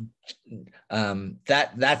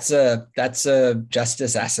that's a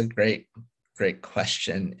Justice asks a great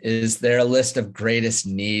question. Is there a list of greatest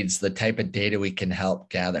needs, the type of data we can help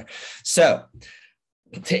gather? So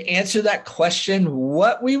to answer that question,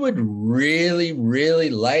 what we would really, really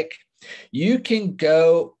like, you can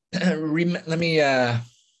go, let me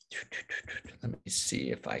see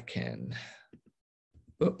if I can.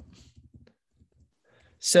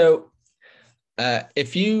 So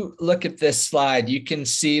if you look at this slide, you can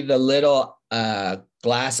see the little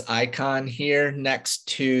glass icon here next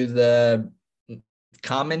to the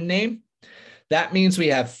common name. That means we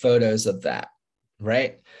have photos of that,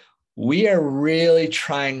 right? We are really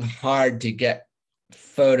trying hard to get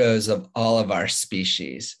photos of all of our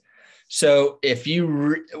species. So if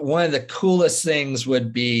one of the coolest things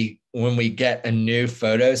would be when we get a new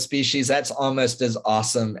photo species, that's almost as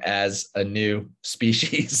awesome as a new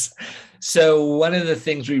species. So one of the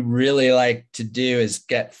things we really like to do is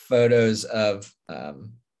get photos of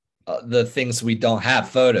the things we don't have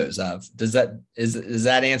photos of. Does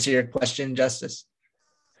that answer your question, Justice?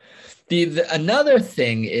 Another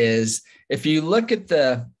thing is if you look at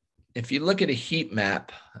a heat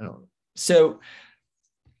map, so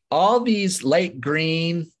all these light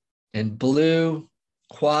green and blue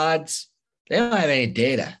quads, they don't have any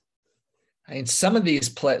data. I mean, some of these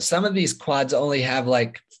quads only have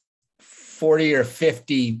like 40 or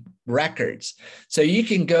 50 records. So you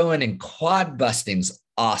can go in and quad busting's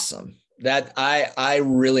awesome. That I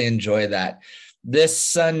really enjoy that. This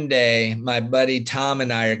Sunday, my buddy Tom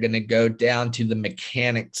and I are going to go down to the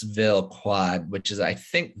Mechanicsville quad, which is, I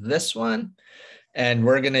think, this one. And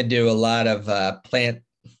we're going to do a lot of plant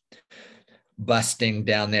busting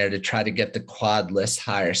down there to try to get the quad list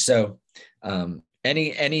higher. So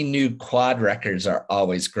any new quad records are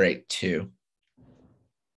always great too.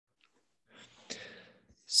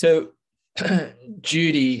 So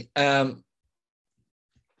Judy,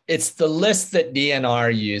 it's the list that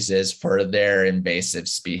DNR uses for their invasive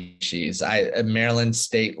species. A Maryland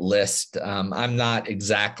state list. I'm not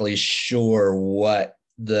exactly sure what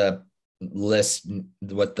the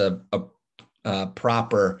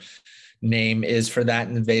proper name is for that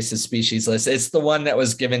invasive species list. It's the one that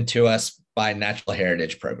was given to us by Natural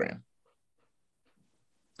Heritage Program.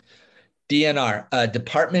 DNR,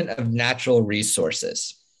 Department of Natural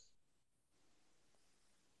Resources.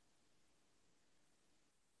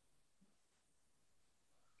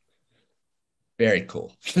 Very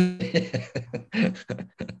cool.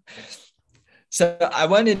 So I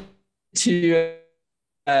wanted to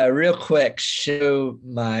real quick show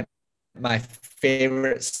my my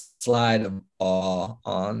favorite slide of all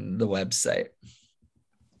on the website.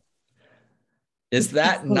 Is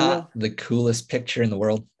that not the coolest picture in the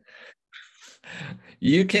world?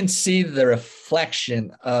 You can see the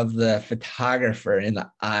reflection of the photographer in the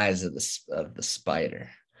eyes of the spider.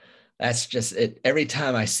 That's just it. Every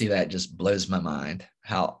time I see that, it just blows my mind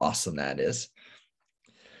how awesome that is.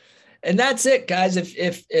 And that's it, guys.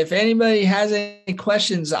 If anybody has any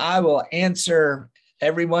questions, I will answer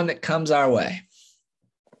everyone that comes our way.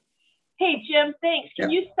 Hey, Jim, thanks. Can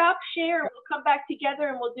you stop share? We'll come back together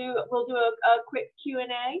and we'll do a quick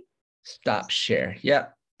Q&A. Stop share.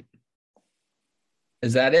 Yep.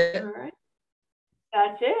 Is that it? All right.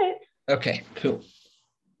 That's it. Okay, cool.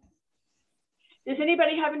 Does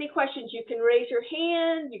anybody have any questions? You can raise your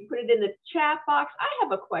hand. You can put it in the chat box. I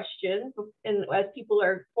have a question, and as people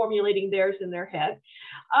are formulating theirs in their head.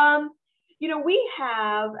 You know, we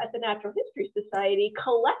have at the Natural History Society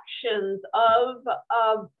collections of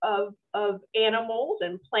animals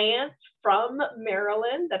and plants from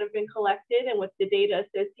Maryland that have been collected and with the data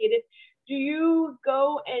associated. Do you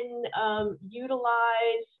go and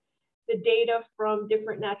utilize the data from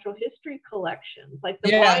different natural history collections, like the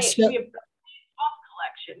Bryant? We have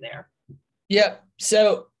collection there. Yep.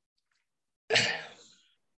 So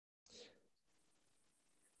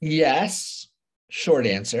yes, short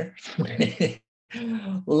answer.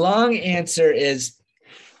 Long answer is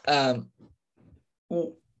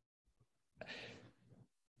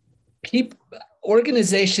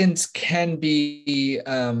organizations can be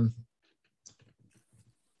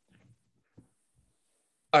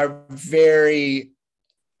are very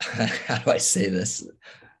how do I say this?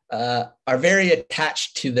 Are very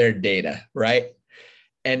attached to their data, right?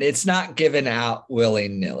 And it's not given out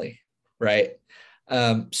willy-nilly, right?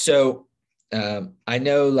 So I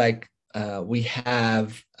know like we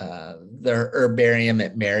have the herbarium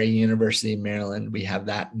at Maryland University in Maryland. We have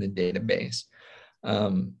that in the database.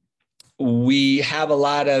 We have a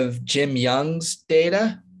lot of Jim Young's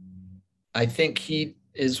data. I think he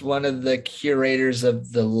is one of the curators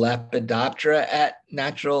of the Lepidoptera at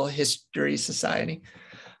Natural History Society.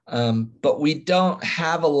 But we don't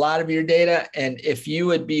have a lot of your data. And if you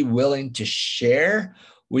would be willing to share,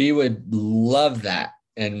 we would love that.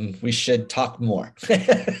 And we should talk more. We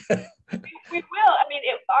will. I mean,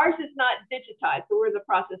 ours is not digitized, so we're in the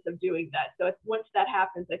process of doing that. So once that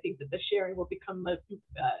happens, I think that the sharing will become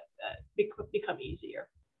easier.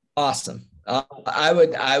 Awesome. I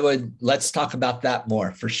would, let's talk about that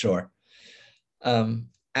more for sure.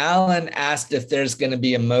 Alan asked if there's going to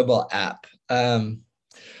be a mobile app.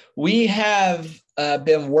 We have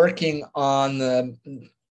been working on the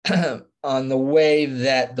on the way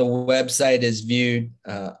that the website is viewed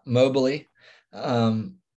mobily.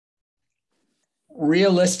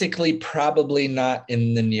 Realistically, probably not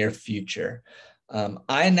in the near future.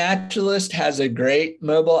 iNaturalist has a great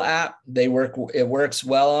mobile app. It works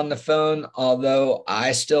well on the phone, although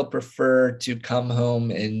I still prefer to come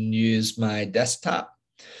home and use my desktop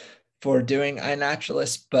for doing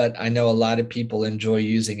iNaturalist, but I know a lot of people enjoy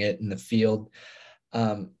using it in the field.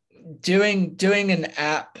 Doing an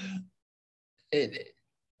app,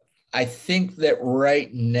 I think that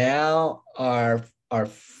right now our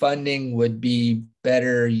funding would be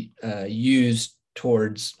better used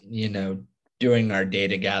towards, doing our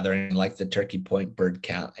data gathering, like the turkey point bird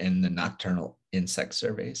count and the nocturnal insect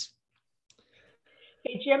surveys.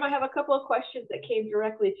 Hey, Jim, I have a couple of questions that came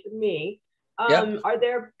directly to me. Yep. Are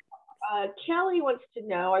there Kelly wants to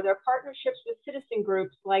know, are there partnerships with citizen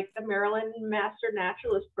groups like the Maryland Master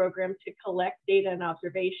Naturalist Program to collect data and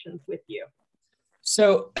observations with you?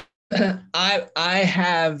 So I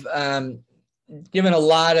have given a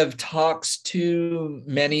lot of talks to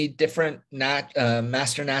many different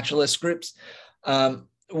master naturalist groups.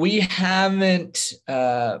 We haven't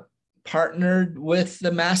partnered with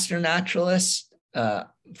the master naturalists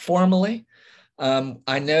formally.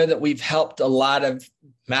 I know that we've helped a lot of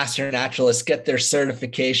master naturalists get their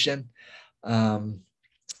certification.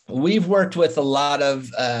 We've worked with a lot of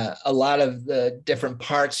the different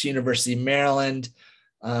parks, University of Maryland.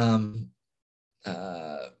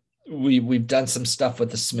 We've done some stuff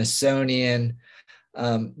with the Smithsonian.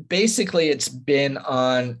 Basically, it's been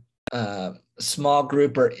on small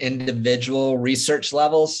group or individual research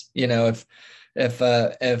levels.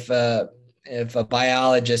 If a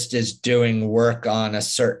biologist is doing work on a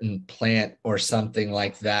certain plant or something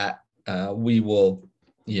like that, we will,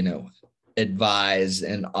 advise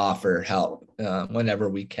and offer help whenever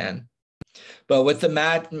we can. But with the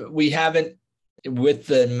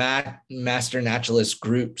master naturalist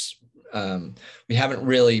groups, we haven't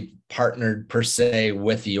really partnered per se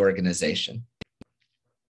with the organization.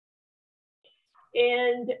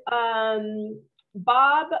 And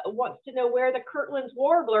Bob wants to know where the Kirtland's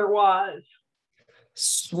warbler was.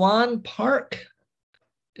 Swan Park?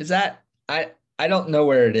 Is that, I don't know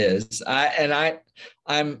where it is.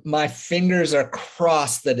 I'm my fingers are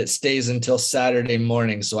crossed that it stays until Saturday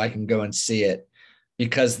morning so I can go and see it,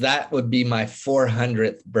 because that would be my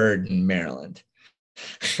 400th bird in Maryland.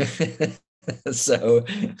 So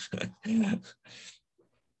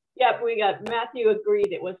yep, we got Matthew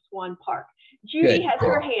agreed it was Swan Park. Judy good. has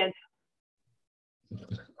her hand.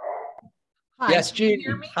 Hi, Yes, Judy.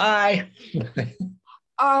 Hi.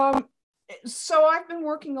 So I've been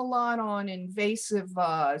working a lot on invasive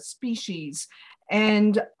species,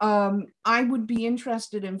 and I would be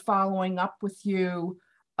interested in following up with you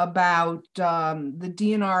about the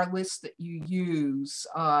DNR list that you use,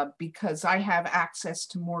 because I have access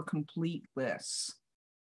to more complete lists.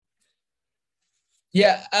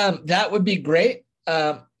 Yeah, that would be great.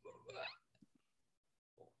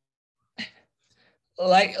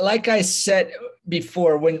 Like I said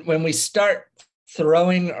before, when we start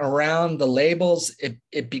throwing around the labels,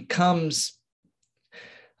 it becomes,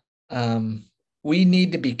 we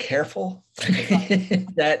need to be careful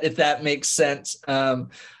that, if that makes sense,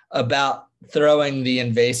 about throwing the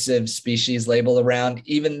invasive species label around,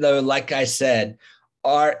 even though, like I said,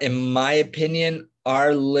 in my opinion,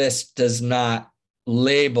 our list does not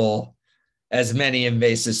label as many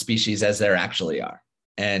invasive species as there actually are.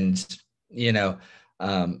 And, you know,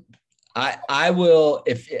 I will,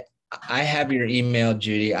 if I have your email,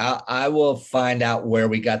 Judy, I will find out where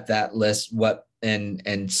we got that list,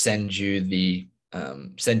 and send you the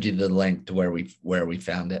link to where we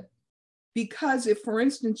found it. Because if, for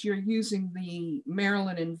instance, you're using the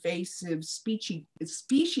Maryland Invasive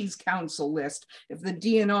Species Council list, if the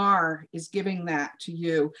DNR is giving that to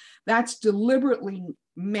you, that's deliberately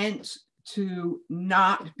meant to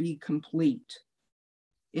not be complete.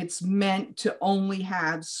 It's meant to only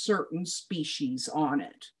have certain species on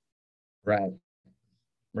it. Right.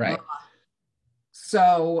 Right.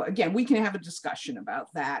 So again, we can have a discussion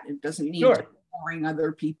about that. It doesn't need to be boring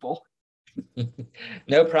other people.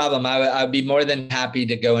 No problem. I'd be more than happy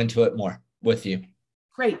to go into it more with you.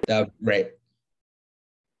 Great. That would be great.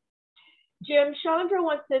 Jim, Chandra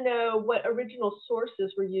wants to know what original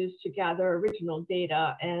sources were used to gather original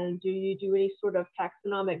data, and do you do any sort of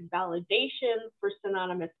taxonomic validation for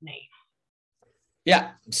synonymous names?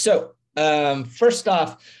 Yeah. So first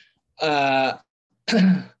off,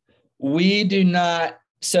 we do not.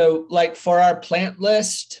 So like for our plant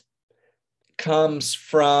list, comes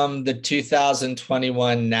from the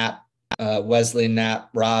 2021 Knapp, Wesley Knapp,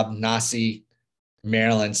 Rob Nasi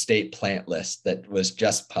Maryland State Plant List that was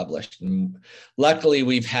just published. And luckily,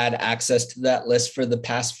 we've had access to that list for the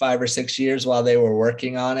past 5 or 6 years while they were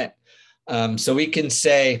working on it. So we can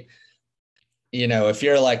say, you know, if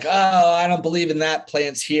you're like, oh, I don't believe in that,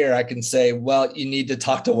 plant's here, I can say, well, you need to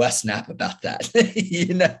talk to Wes Knapp about that.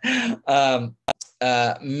 You know,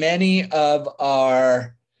 many of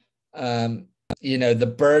our you know, the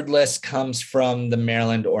bird list comes from the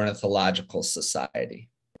Maryland Ornithological Society.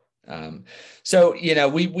 So, you know,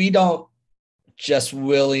 we don't just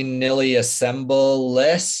willy-nilly assemble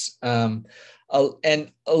lists. And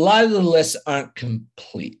a lot of the lists aren't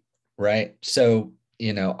complete, right? So,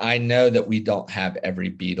 you know, I know that we don't have every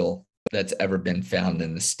beetle that's ever been found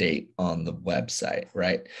in the state on the website,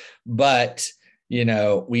 right? But, you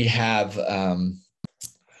know, we have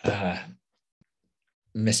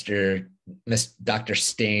Dr.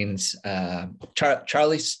 Staines,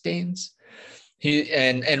 Charlie Staines,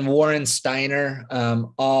 and Warren Steiner,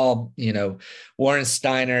 all, you know, Warren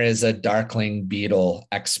Steiner is a darkling beetle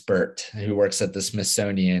expert who works at the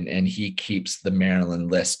Smithsonian, and he keeps the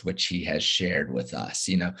Maryland list, which he has shared with us.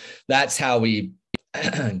 You know, that's how we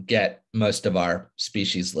get most of our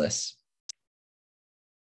species lists.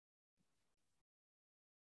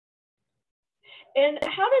 And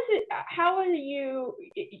how are you,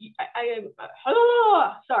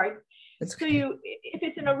 sorry. That's so okay. if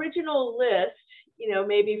it's an original list, you know,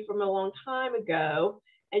 maybe from a long time ago,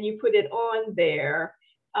 and you put it on there,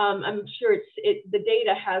 I'm sure the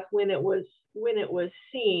data has when it was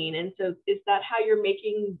seen. And so is that how you're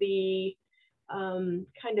making the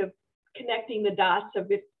kind of connecting the dots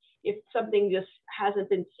of if something just hasn't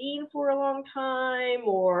been seen for a long time,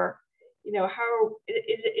 or, you know, how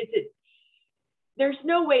is it there's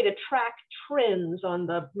no way to track trends on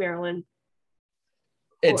the Maryland,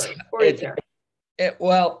 or is there?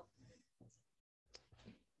 Well,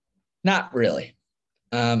 not really.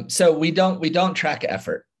 So we don't track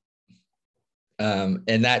effort, and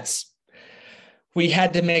we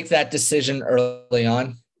had to make that decision early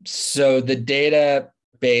on. So the data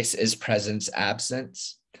base is presence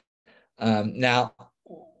absence. Now,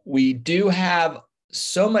 we do have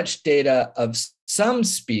so much data of some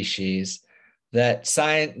species that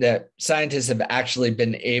scientists have actually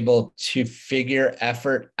been able to figure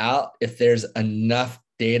effort out if there's enough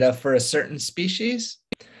data for a certain species.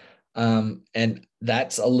 And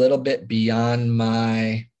that's a little bit beyond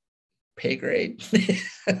my pay grade.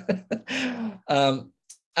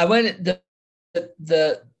 I went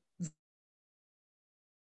the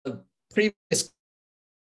previous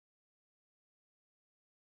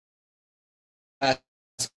class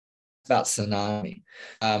about tsunami.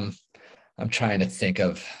 I'm trying to think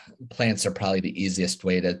of, plants are probably the easiest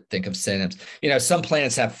way to think of synonyms. You know, some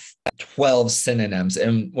plants have 12 synonyms,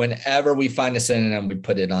 and whenever we find a synonym, we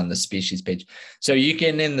put it on the species page. So you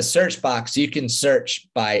can, in the search box, you can search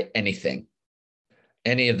by anything,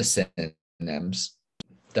 any of the synonyms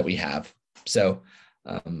that we have. So,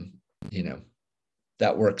 you know,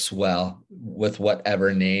 that works well with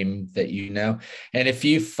whatever name that you know. And if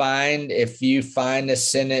you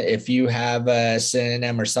have a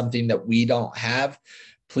synonym or something that we don't have,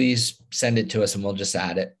 please send it to us and we'll just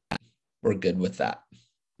add it. We're good with that.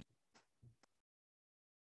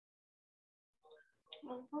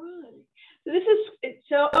 All right. So this is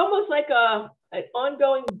so almost like an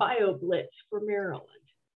ongoing bio blitz for Maryland.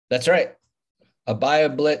 That's right. A bio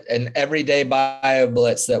blitz, an everyday bio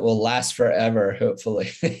blitz that will last forever,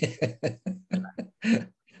 hopefully. Do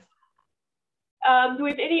we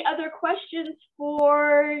have any other questions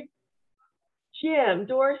for Jim?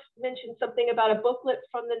 Doris mentioned something about a booklet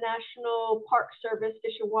from the National Park Service,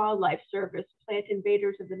 Fish and Wildlife Service, Plant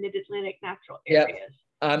Invaders of the Mid-Atlantic Natural Areas.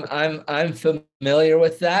 Yep. I'm familiar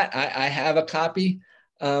with that. I have a copy.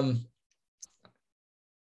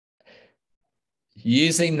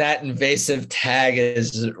 Using that invasive tag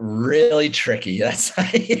is really tricky.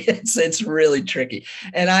 It's really tricky.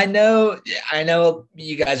 And I know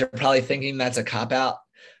you guys are probably thinking that's a cop-out,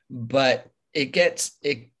 but it gets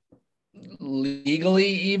legally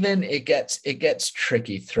even it gets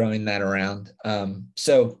tricky throwing that around.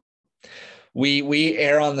 So we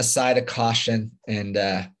err on the side of caution and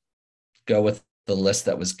go with the list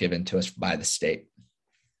that was given to us by the state.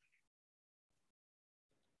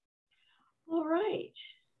 All right.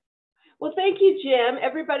 Well, thank you, Jim.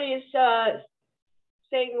 Everybody is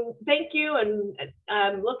saying thank you, and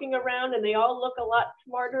I'm looking around, and they all look a lot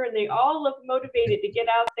smarter, and they all look motivated to get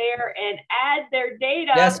out there and add their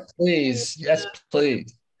data. Yes, please. Yes,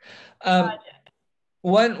 please.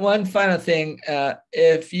 One final thing,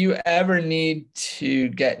 if you ever need to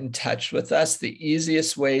get in touch with us, the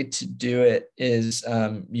easiest way to do it is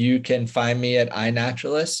you can find me at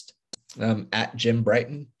iNaturalist at Jim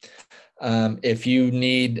Brighton. If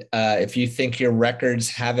you think your records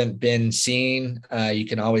haven't been seen, you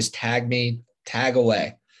can always tag me, tag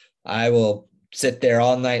away. I will sit there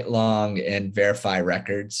all night long and verify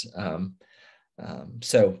records.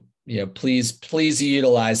 So, you know, please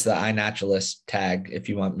utilize the iNaturalist tag if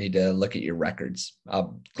you want me to look at your records.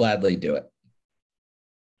 I'll gladly do it.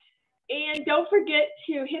 And don't forget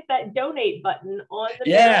to hit that donate button on the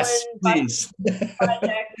Yes, Maryland please.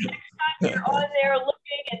 Project. Next time you're on there looking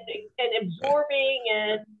and absorbing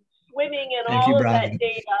and swimming and all of that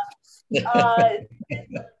data,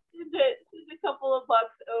 send a couple of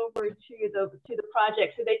bucks over to the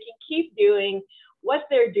project so they can keep doing what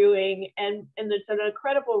they're doing, and it's an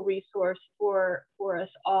incredible resource for us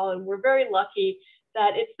all. And we're very lucky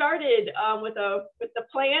that it started with the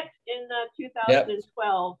plant in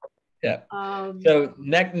 2012. Yeah. So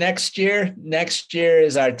next year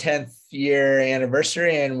is our 10th year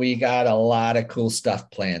anniversary, and we got a lot of cool stuff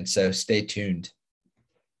planned. So stay tuned.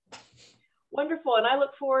 Wonderful, and I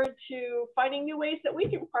look forward to finding new ways that we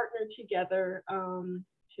can partner together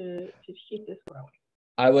to keep this growing.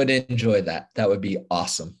 I would enjoy that. That would be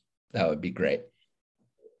awesome. That would be great.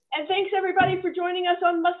 And thanks everybody for joining us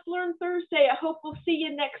on Must Learn Thursday. I hope we'll see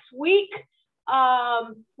you next week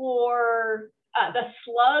for the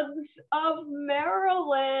slugs of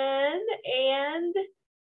Maryland and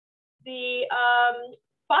the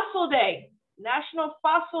Fossil Day, National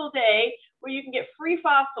Fossil Day, where you can get free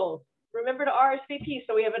fossils. Remember to RSVP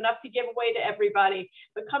so we have enough to give away to everybody.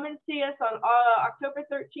 But come and see us on October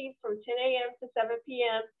 13th from 10 a.m. to 7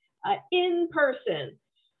 p.m. In person.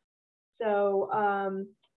 So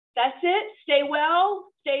that's it. Stay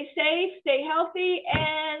well, stay safe, stay healthy,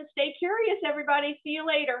 and stay curious, everybody. See you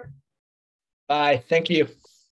later. Bye. Thank you.